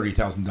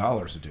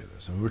 $30,000 to do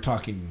this. I mean, we're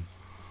talking,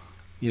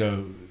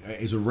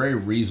 it's a very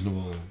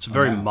reasoned. It's a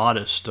very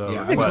modest.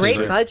 It's a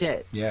great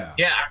budget. Yeah.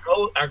 Yeah.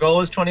 Our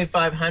goal is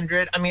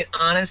 $2,500. I mean,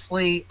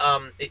 honestly,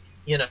 I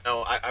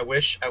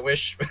wish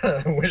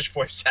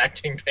voice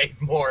acting paid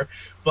more,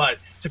 but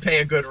to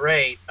pay a good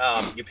rate,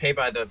 you pay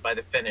by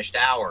the finished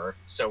hour.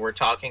 So we're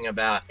talking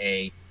about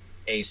a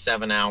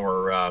 7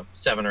 or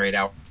 8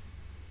 hour.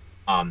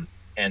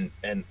 And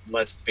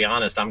let's be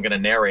honest, I'm going to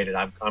narrate it.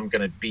 I'm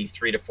going to be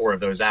 3 to 4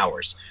 of those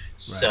hours. Right.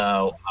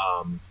 So,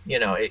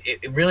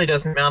 it really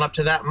doesn't mount up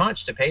to that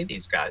much to pay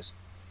these guys.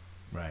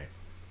 Right.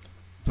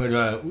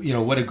 But,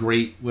 what a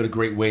great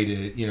way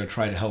to,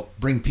 try to help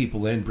bring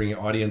people in, bring an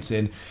audience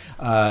in,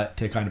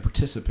 to kind of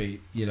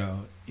participate,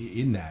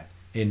 in that.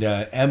 And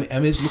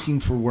M is looking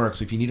for work.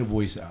 So if you need a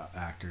voice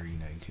actor, you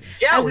can.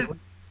 Yeah.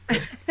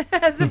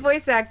 As a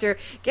voice actor,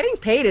 getting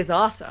paid is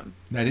awesome.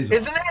 That is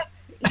Isn't awesome. it?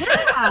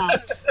 Yeah.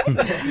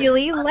 I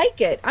really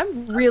like it.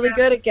 I'm really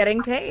good at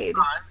getting paid.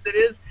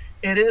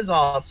 It is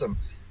awesome.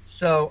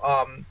 So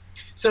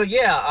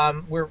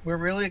we're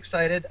really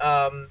excited.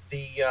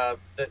 The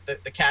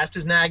cast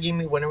is nagging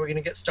me, when are we going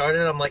to get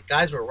started? I'm like,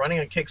 guys, we're running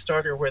a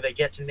Kickstarter where they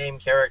get to name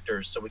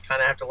characters, so we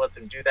kind of have to let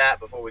them do that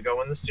before we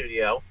go in the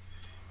studio.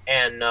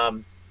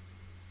 And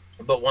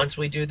but once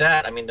we do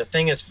that, I mean, the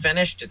thing is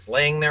finished. It's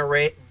laying there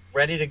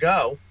ready to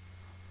go.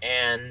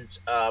 And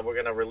we're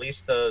going to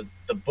release the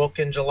book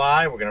in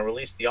July. We're going to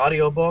release the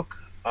audio book.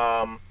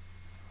 And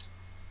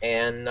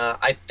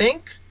I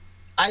think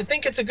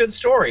it's a good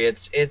story.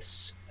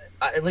 It's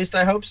at least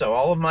I hope so.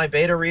 All of my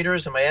beta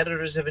readers and my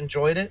editors have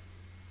enjoyed it.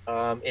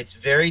 It's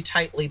very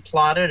tightly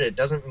plotted. It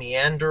doesn't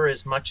meander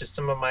as much as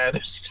some of my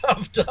other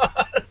stuff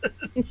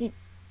does.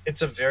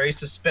 It's a very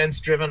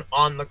suspense-driven,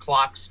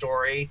 on-the-clock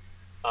story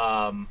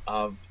of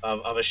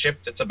a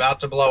ship that's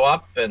about to blow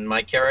up, and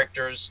my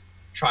characters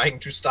trying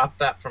to stop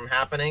that from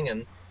happening.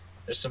 And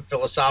there's some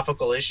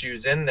philosophical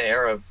issues in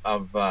there of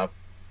a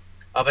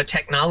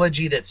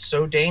technology that's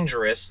so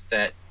dangerous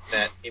that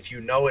if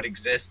you know it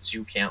exists,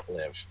 you can't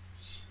live.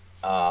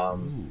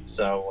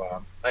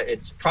 So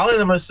it's probably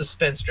the most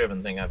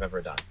suspense-driven thing I've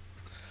ever done.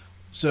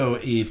 So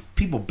if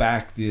people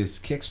back this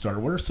Kickstarter,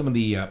 what are some of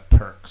the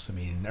perks? I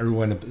mean,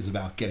 everyone is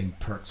about getting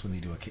perks when they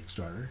do a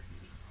Kickstarter.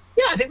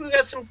 Yeah, I think we've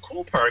got some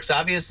cool perks.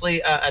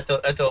 Obviously, at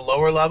the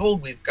lower level,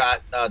 we've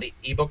got the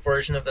ebook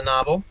version of the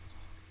novel,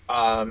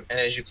 and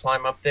as you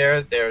climb up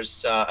there,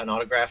 there's an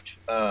autographed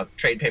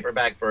trade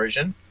paperback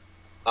version.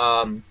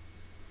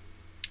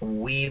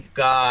 We've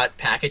got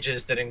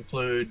packages that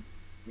include,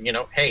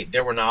 hey,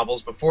 there were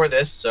novels before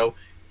this, so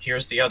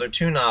here's the other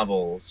 2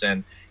 novels,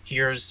 and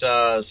here's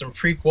some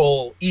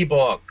prequel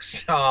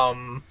ebooks.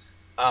 I'm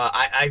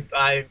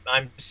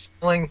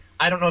selling.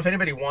 I don't know if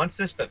anybody wants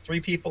this, but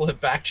 3 people have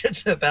backed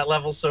it at that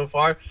level so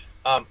far.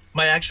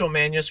 My actual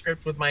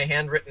manuscript with my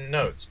handwritten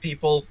notes.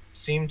 People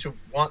seem to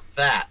want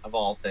that, of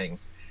all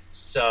things.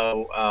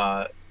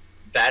 So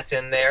that's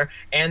in there,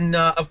 and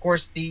of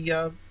course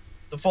the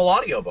full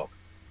audiobook.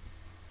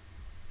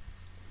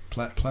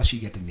 Plus, you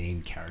get to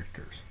name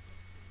characters.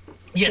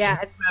 Yes,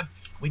 Yeah.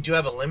 we do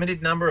have a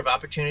limited number of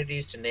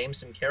opportunities to name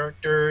some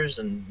characters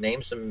and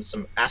name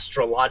some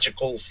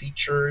astrological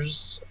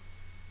features.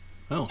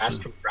 Oh, so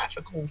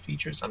Astrographical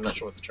features. I'm not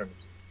sure what the term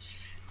is.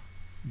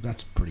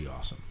 That's pretty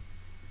awesome.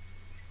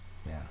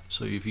 Yeah.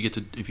 so if you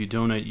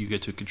donate, you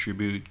get to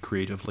contribute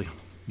creatively.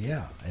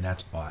 Yeah, and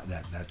that's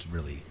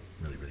really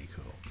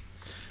cool.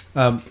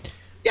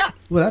 Yeah.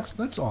 Well,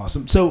 that's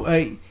awesome. So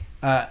I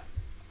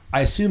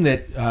assume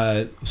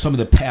that some of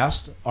the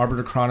past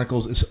Arbiter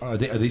Chronicles are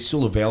they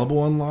still available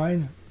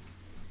online?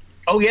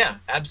 Oh yeah,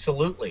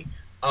 absolutely.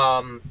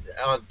 From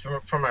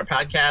our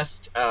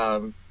podcast,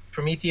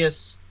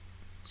 Prometheus.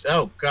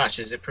 Oh gosh,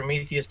 is it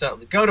Prometheus?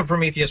 Go to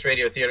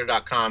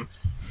PrometheusRadioTheater.com.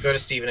 Go to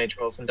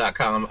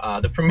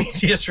StephenHWilson.com. The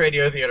Prometheus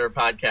Radio Theater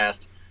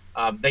podcast.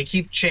 They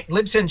keep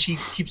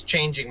Libsyn keeps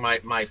changing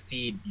my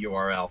feed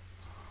URL,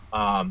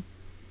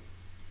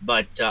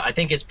 but I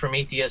think it's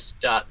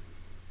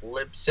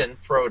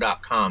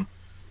Prometheus.libsynpro.com.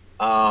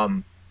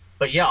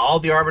 But yeah, all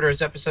the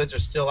Arbiters episodes are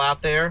still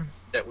out there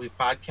that we've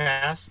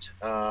podcast.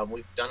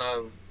 We've done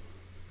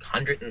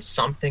 100 and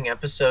something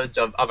episodes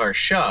of our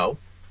show,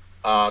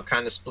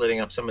 kind of splitting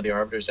up some of the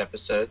Arbiters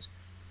episodes.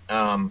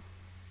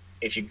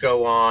 If you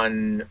go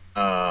on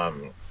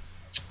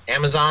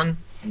Amazon,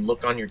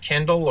 look on your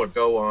Kindle, or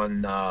go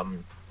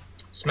on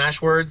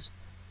Smashwords,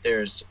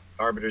 there's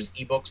Arbiters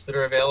ebooks that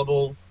are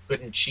available, good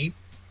and cheap.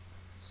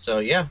 So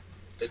yeah,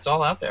 it's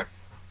all out there.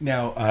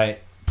 Now,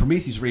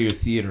 Prometheus Radio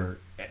Theater,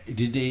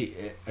 did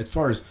they, as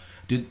far as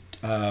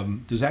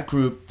does that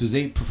group, does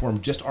they perform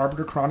just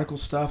Arbiter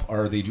Chronicles stuff,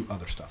 or they do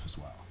other stuff as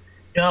well?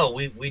 No,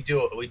 we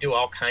do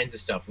all kinds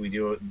of stuff. We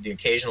do the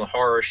occasional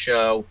horror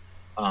show.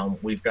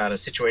 We've got a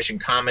situation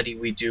comedy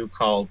we do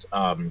called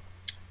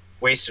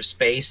Waste of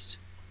Space.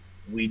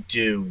 We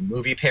do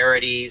movie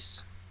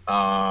parodies,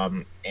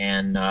 and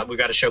we've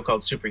got a show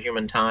called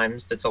Superhuman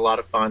Times that's a lot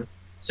of fun.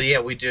 So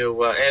yeah, we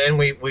do, and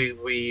we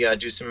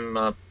do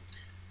some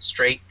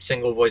straight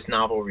single voice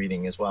novel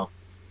reading as well.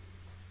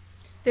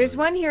 There's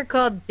one here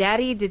called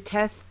Daddy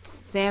Detests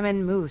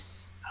Salmon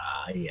Moose.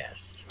 Ah,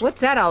 yes.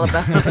 What's that all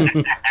about?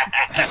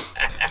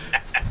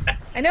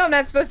 I know I'm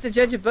not supposed to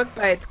judge a book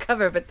by its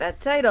cover, but that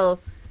title...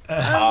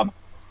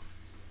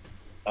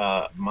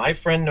 My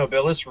friend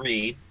Nobilis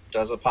Reed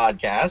does a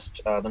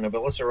podcast, the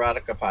Nobilis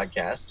Erotica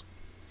podcast,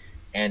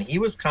 and he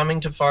was coming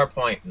to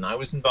Farpoint, and I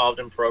was involved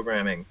in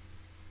programming.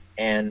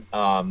 And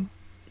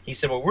he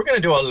said, well, we're going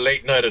to do a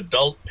late-night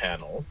adult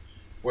panel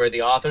where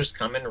the authors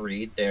come and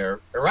read their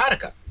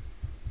erotica.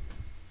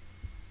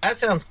 That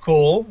sounds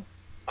cool.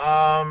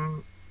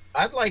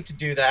 I'd like to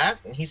do that.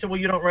 And he said, well,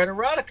 you don't write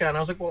erotica. And I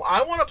was like, well,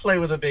 I want to play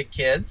with the big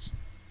kids.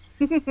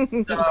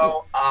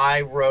 So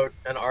I wrote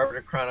an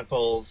Arbiter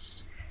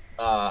Chronicles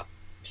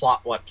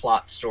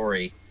plot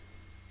story.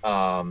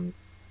 And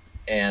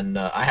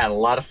I had a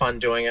lot of fun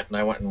doing it, and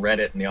I went and read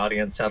it, and the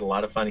audience had a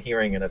lot of fun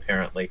hearing it,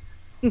 apparently.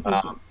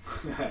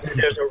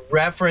 There's a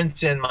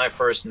reference in my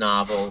first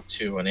novel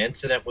to an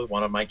incident with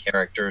one of my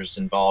characters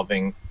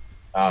involving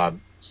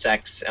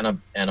sex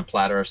and a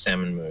platter of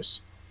salmon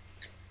mousse,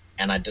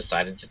 and I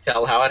decided to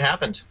tell how it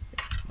happened.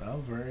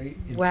 Well, very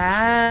interesting.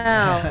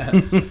 Wow.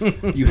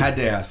 You had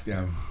to ask.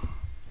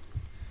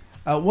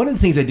 One of the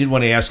things I did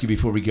want to ask you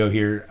before we go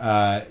here,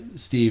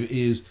 Steve,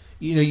 is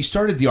you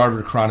started the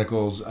Arbiter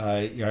Chronicles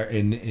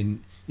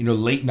in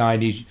late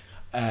 '90s.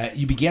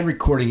 You began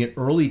recording it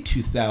early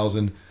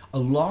 2000. A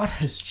lot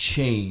has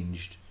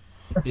changed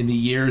in the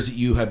years that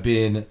you have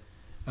been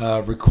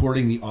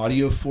recording the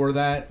audio for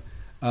that.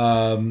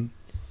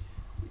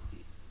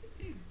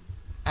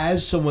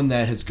 As someone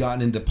that has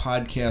gotten into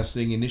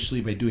podcasting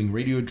initially by doing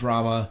radio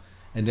drama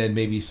and then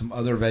maybe some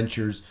other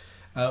ventures,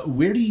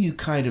 where do you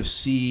kind of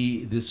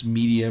see this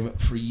medium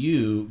for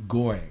you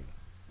going?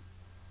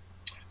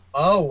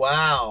 Oh,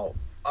 wow.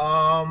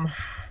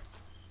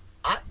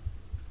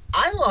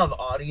 I love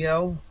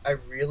audio. I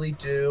really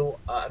do.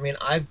 I mean,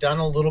 I've done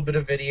a little bit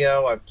of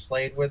video. I've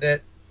played with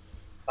it.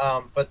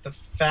 But the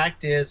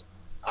fact is,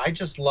 I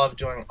just love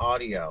doing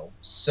audio.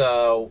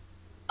 So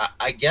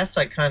I guess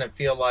I kind of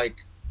feel like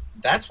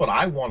that's what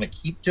I want to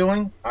keep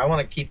doing. I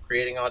want to keep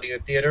creating audio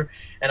theater.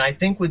 And I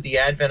think with the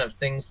advent of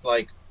things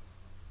like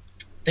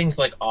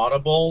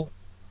Audible,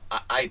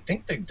 I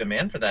think the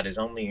demand for that is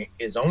only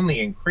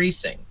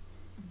increasing.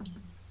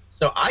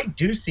 So I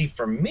do see,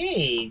 for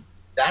me,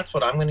 that's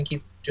what I'm going to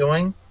keep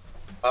doing.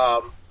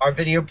 Are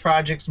video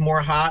projects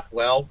more hot?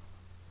 Well,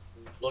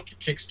 look at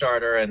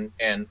Kickstarter,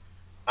 and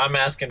I'm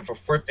asking for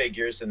 4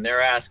 figures, and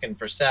they're asking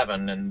for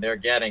 7, and they're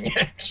getting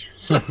it.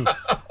 So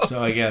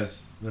I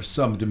guess there's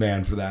some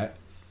demand for that.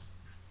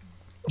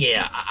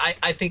 Yeah,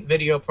 I think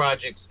video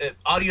projects,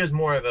 audio is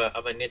more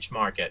of a niche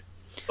market,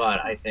 but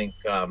I think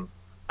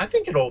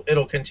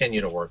it'll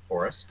continue to work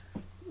for us.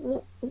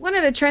 One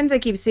of the trends I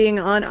keep seeing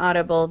on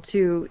Audible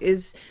too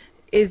is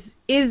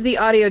the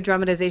audio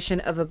dramatization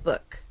of a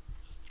book.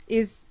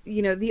 Is,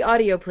 you know, the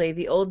audio play,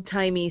 the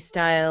old-timey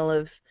style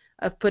of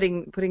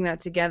putting that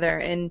together.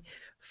 And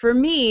for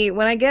me,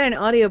 when I get an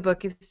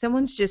audiobook, if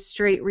someone's just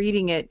straight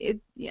reading it,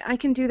 I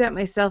can do that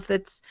myself.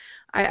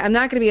 I'm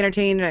not going to be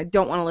entertained, and I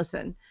don't want to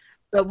listen.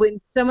 But when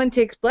someone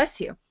takes,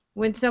 bless you,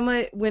 when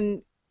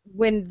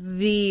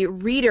the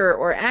reader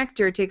or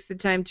actor takes the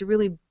time to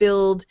really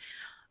build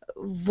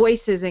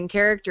voices and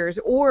characters,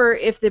 or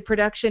if the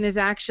production is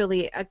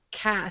actually a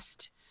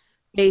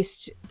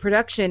cast-based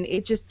production,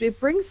 it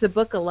brings the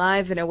book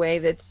alive in a way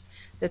that's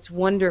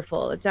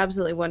wonderful. It's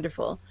absolutely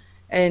wonderful.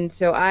 And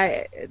so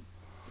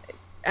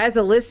as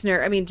a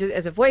listener, I mean, just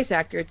as a voice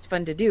actor, it's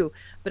fun to do,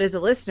 but as a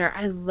listener,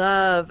 I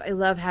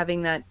love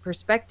having that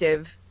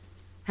perspective,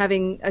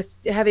 having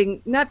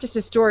not just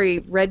a story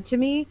read to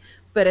me,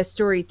 but a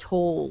story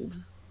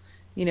told,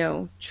 you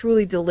know,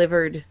 truly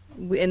delivered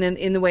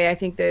in the way I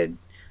think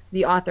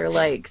the author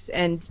likes.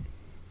 And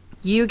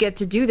you get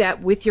to do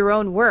that with your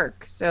own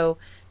work. So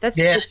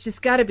it's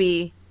just got to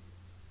be.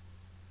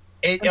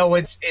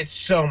 It's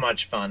so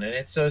much fun, and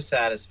it's so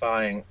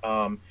satisfying.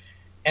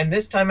 And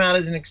this time out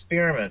is an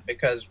experiment,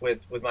 because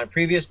with my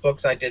previous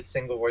books I did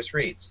single voice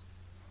reads,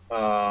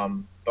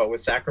 but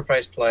with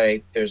Sacrifice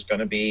Play there's going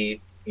to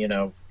be 10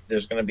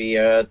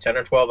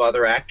 or 12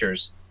 other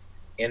actors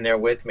in there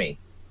with me,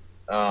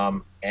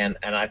 and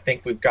I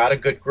think we've got a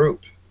good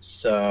group.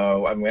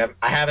 So I mean,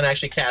 I haven't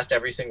actually cast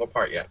every single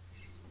part yet,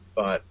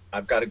 but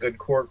I've got a good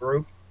core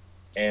group,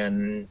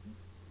 and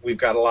we've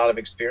got a lot of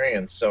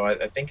experience. So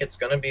I think it's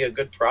going to be a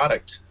good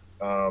product.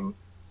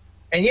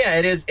 And yeah,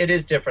 it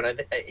is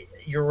different.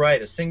 You're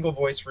right. A single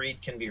voice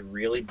read can be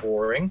really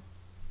boring,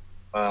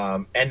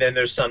 and then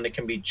there's some that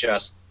can be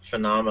just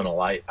phenomenal.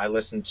 I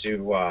listened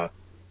to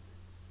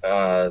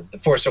the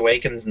Force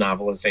Awakens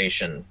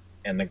novelization,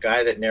 and the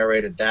guy that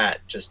narrated that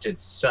just did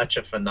such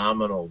a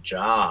phenomenal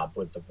job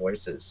with the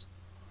voices.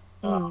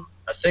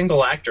 A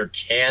single actor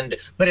can,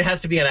 but it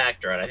has to be an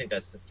actor, and I think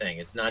that's the thing.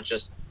 It's not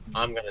just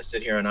I'm going to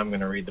sit here and I'm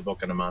going to read the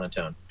book in a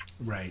monotone.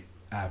 Right.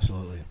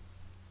 Absolutely.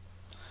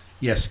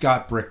 Yeah,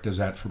 Scott Brick does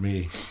that for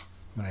me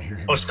when I hear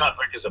him. Oh, Scott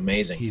Brick is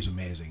amazing. He's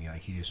amazing.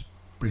 Like, he just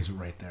brings it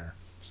right there.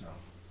 So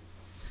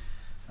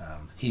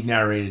he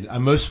narrated.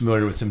 I'm most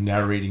familiar with him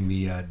narrating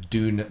the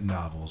Dune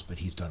novels, but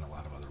he's done a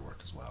lot of other work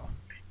as well.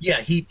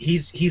 Yeah,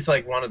 he's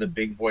like one of the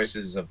big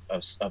voices of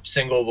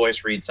single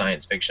voice read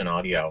science fiction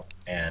audio,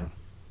 and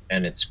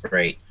it's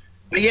great.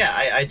 But yeah,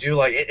 I do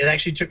like it. It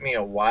actually took me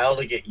a while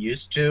to get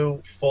used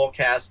to full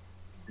cast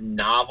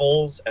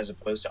novels as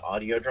opposed to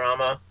audio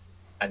drama.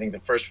 I think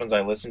the first ones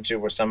I listened to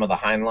were some of the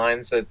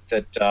Heinleins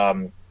that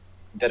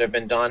have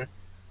been done,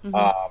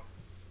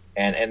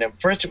 and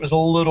at first it was a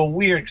little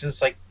weird because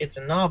it's like it's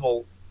a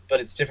novel, but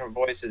it's different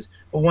voices.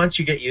 But once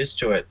you get used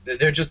to it,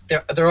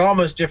 they're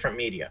almost different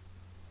media.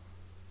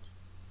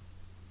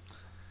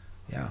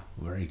 Yeah,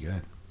 very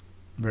good,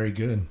 very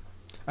good.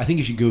 I think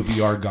you should go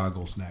VR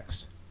goggles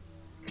next.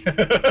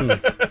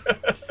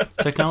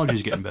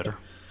 Technology's getting better.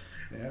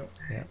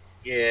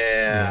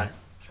 Yeah.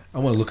 I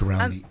want to look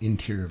around the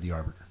interior of the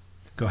Arbiter.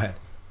 Go ahead.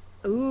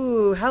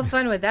 Ooh, how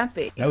fun would that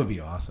be? That would be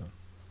awesome.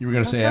 You were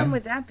going to say, how fun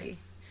would that be?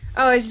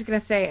 Oh, I was just going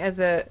to say, as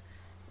I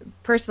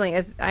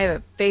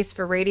have a face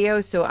for radio,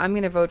 so I'm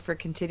going to vote for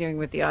continuing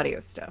with the audio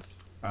stuff.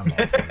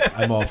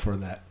 I'm all for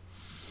that.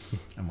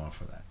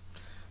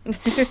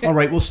 All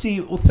right. Well,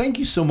 Steve, thank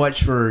you so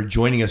much for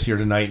joining us here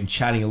tonight and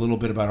chatting a little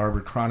bit about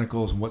Arbiter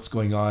Chronicles and what's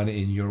going on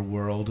in your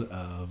world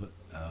of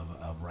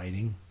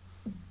writing.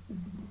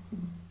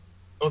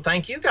 Well,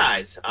 thank you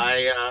guys.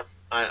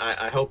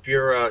 I hope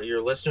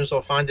your listeners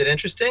will find it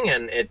interesting,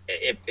 and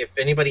if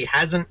anybody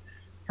hasn't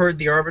heard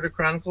the Arbiter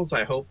Chronicles,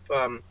 I hope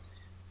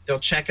they'll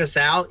check us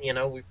out. You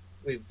know,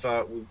 we've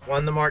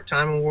won the Mark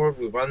Time Award,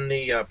 we've won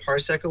the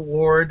Parsec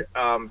Award.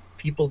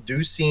 People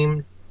do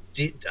seem,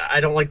 I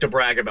don't like to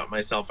brag about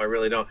myself, I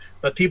really don't,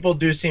 but people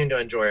do seem to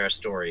enjoy our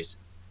stories,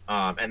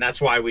 and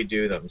that's why we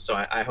do them. So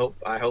I hope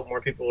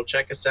more people will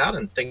check us out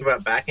and think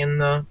about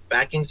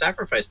backing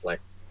Sacrifice Play.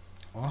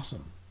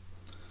 Awesome.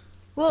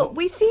 Well,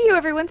 we see you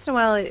every once in a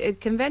while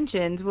at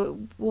conventions.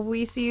 Will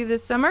we see you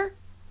this summer?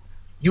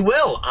 You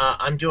will.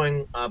 I'm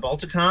doing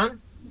Balticon,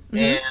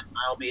 and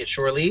I'll be at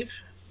Shore Leave.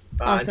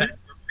 Awesome. In fact,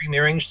 we're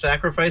premiering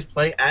Sacrifice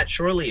Play at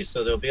Shore Leave,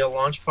 so there'll be a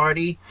launch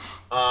party.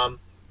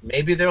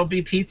 Maybe there'll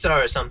be pizza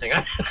or something.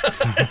 I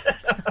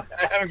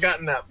haven't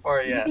gotten that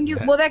far yet.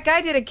 Well, that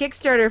guy did a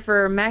Kickstarter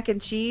for mac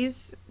and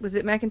cheese. Was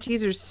it mac and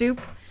cheese or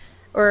soup?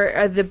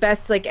 Or the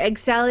best, like, egg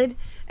salad?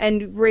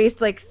 And raised,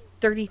 like,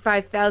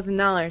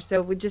 $35,000.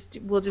 So we'll just do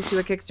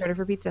a Kickstarter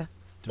for pizza.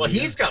 Well,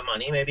 he's got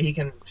money. Maybe he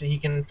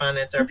can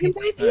finance our pizza.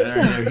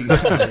 There you go.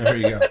 There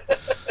you go.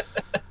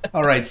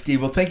 All right,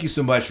 Steve. Well, thank you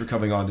so much for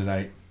coming on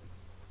tonight.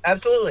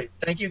 Absolutely.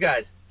 Thank you,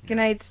 guys. Good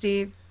night,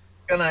 Steve.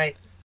 Good night.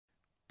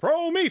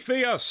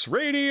 Prometheus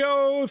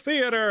Radio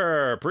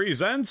Theater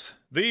presents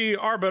The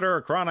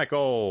Arbiter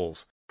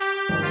Chronicles.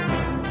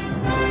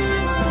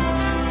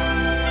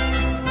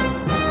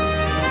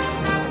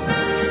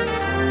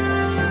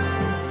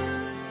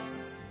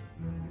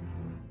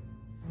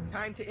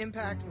 Time to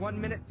impact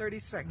 1 minute 30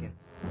 seconds.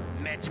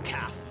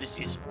 Metcalf, this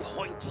is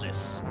pointless.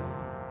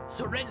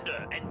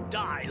 Surrender and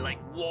die like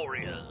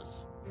warriors.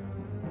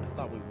 I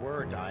thought we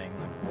were dying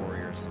like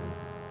warriors.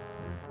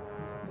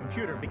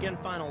 Computer, begin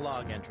final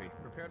log entry.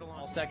 Prepare to launch.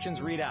 All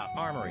sections read out.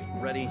 Armory,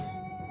 ready.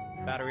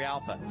 Battery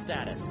Alpha,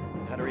 status.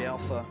 Battery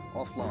Alpha,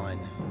 offline.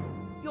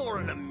 You're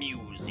an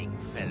amusing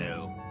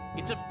fellow.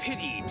 It's a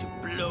pity to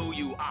blow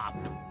you up.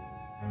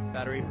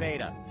 Battery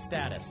Beta,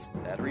 status.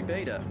 Battery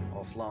Beta,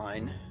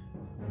 offline.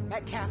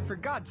 Metcalf, for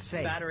God's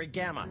sake. Battery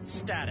Gamma,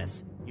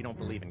 status. You don't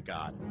believe in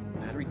God.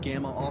 Battery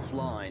Gamma,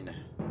 offline.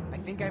 I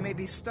think I may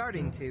be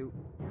starting to.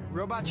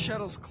 Robot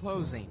shuttle's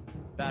closing.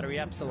 Battery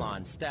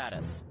Epsilon,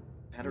 status.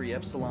 Battery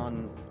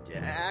Epsilon,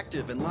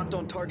 active and locked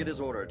on target as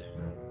ordered.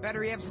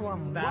 Battery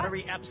Epsilon,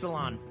 Battery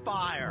Epsilon,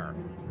 fire!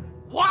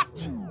 What?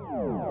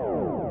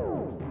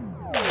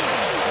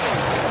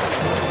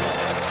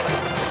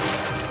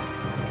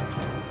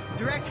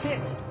 direct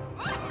hit.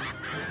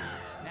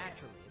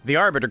 The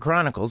Arbiter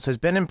Chronicles has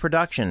been in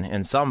production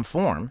in some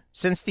form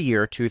since the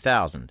year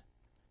 2000.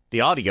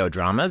 The audio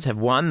dramas have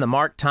won the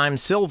Mark Time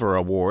Silver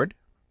Award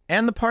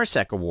and the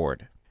Parsec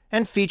Award,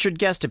 and featured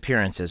guest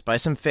appearances by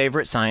some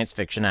favorite science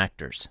fiction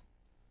actors.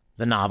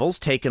 The novels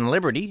Taken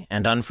Liberty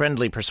and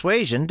Unfriendly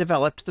Persuasion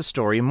developed the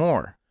story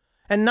more,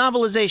 and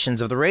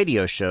novelizations of the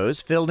radio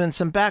shows filled in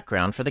some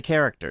background for the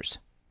characters.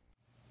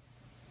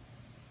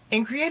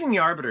 In creating the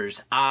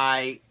Arbiters,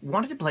 I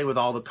wanted to play with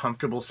all the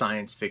comfortable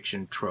science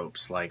fiction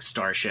tropes like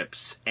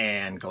starships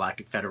and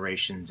galactic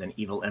federations and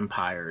evil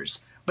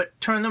empires, but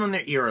turn them on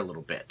their ear a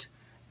little bit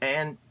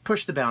and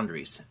push the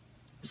boundaries.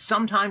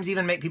 Sometimes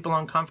even make people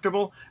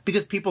uncomfortable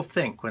because people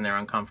think when they're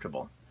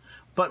uncomfortable.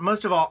 But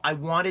most of all, I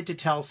wanted to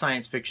tell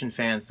science fiction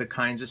fans the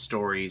kinds of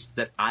stories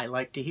that I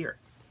like to hear.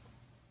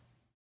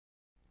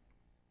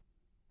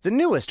 The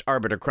newest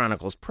Arbiter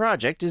Chronicles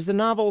project is the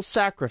novel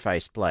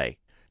Sacrifice Play,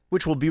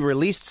 which will be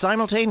released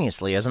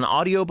simultaneously as an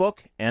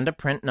audiobook and a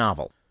print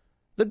novel.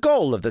 The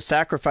goal of the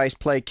Sacrifice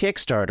Play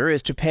Kickstarter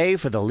is to pay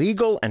for the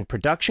legal and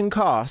production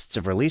costs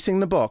of releasing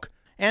the book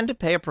and to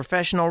pay a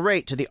professional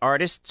rate to the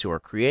artists who are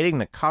creating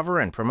the cover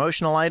and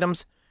promotional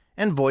items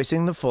and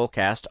voicing the full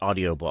cast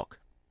audiobook.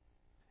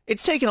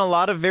 It's taken a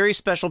lot of very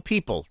special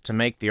people to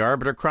make the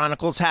Arbiter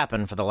Chronicles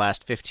happen for the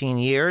last 15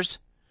 years.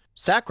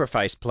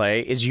 Sacrifice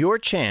Play is your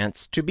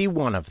chance to be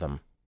one of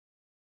them.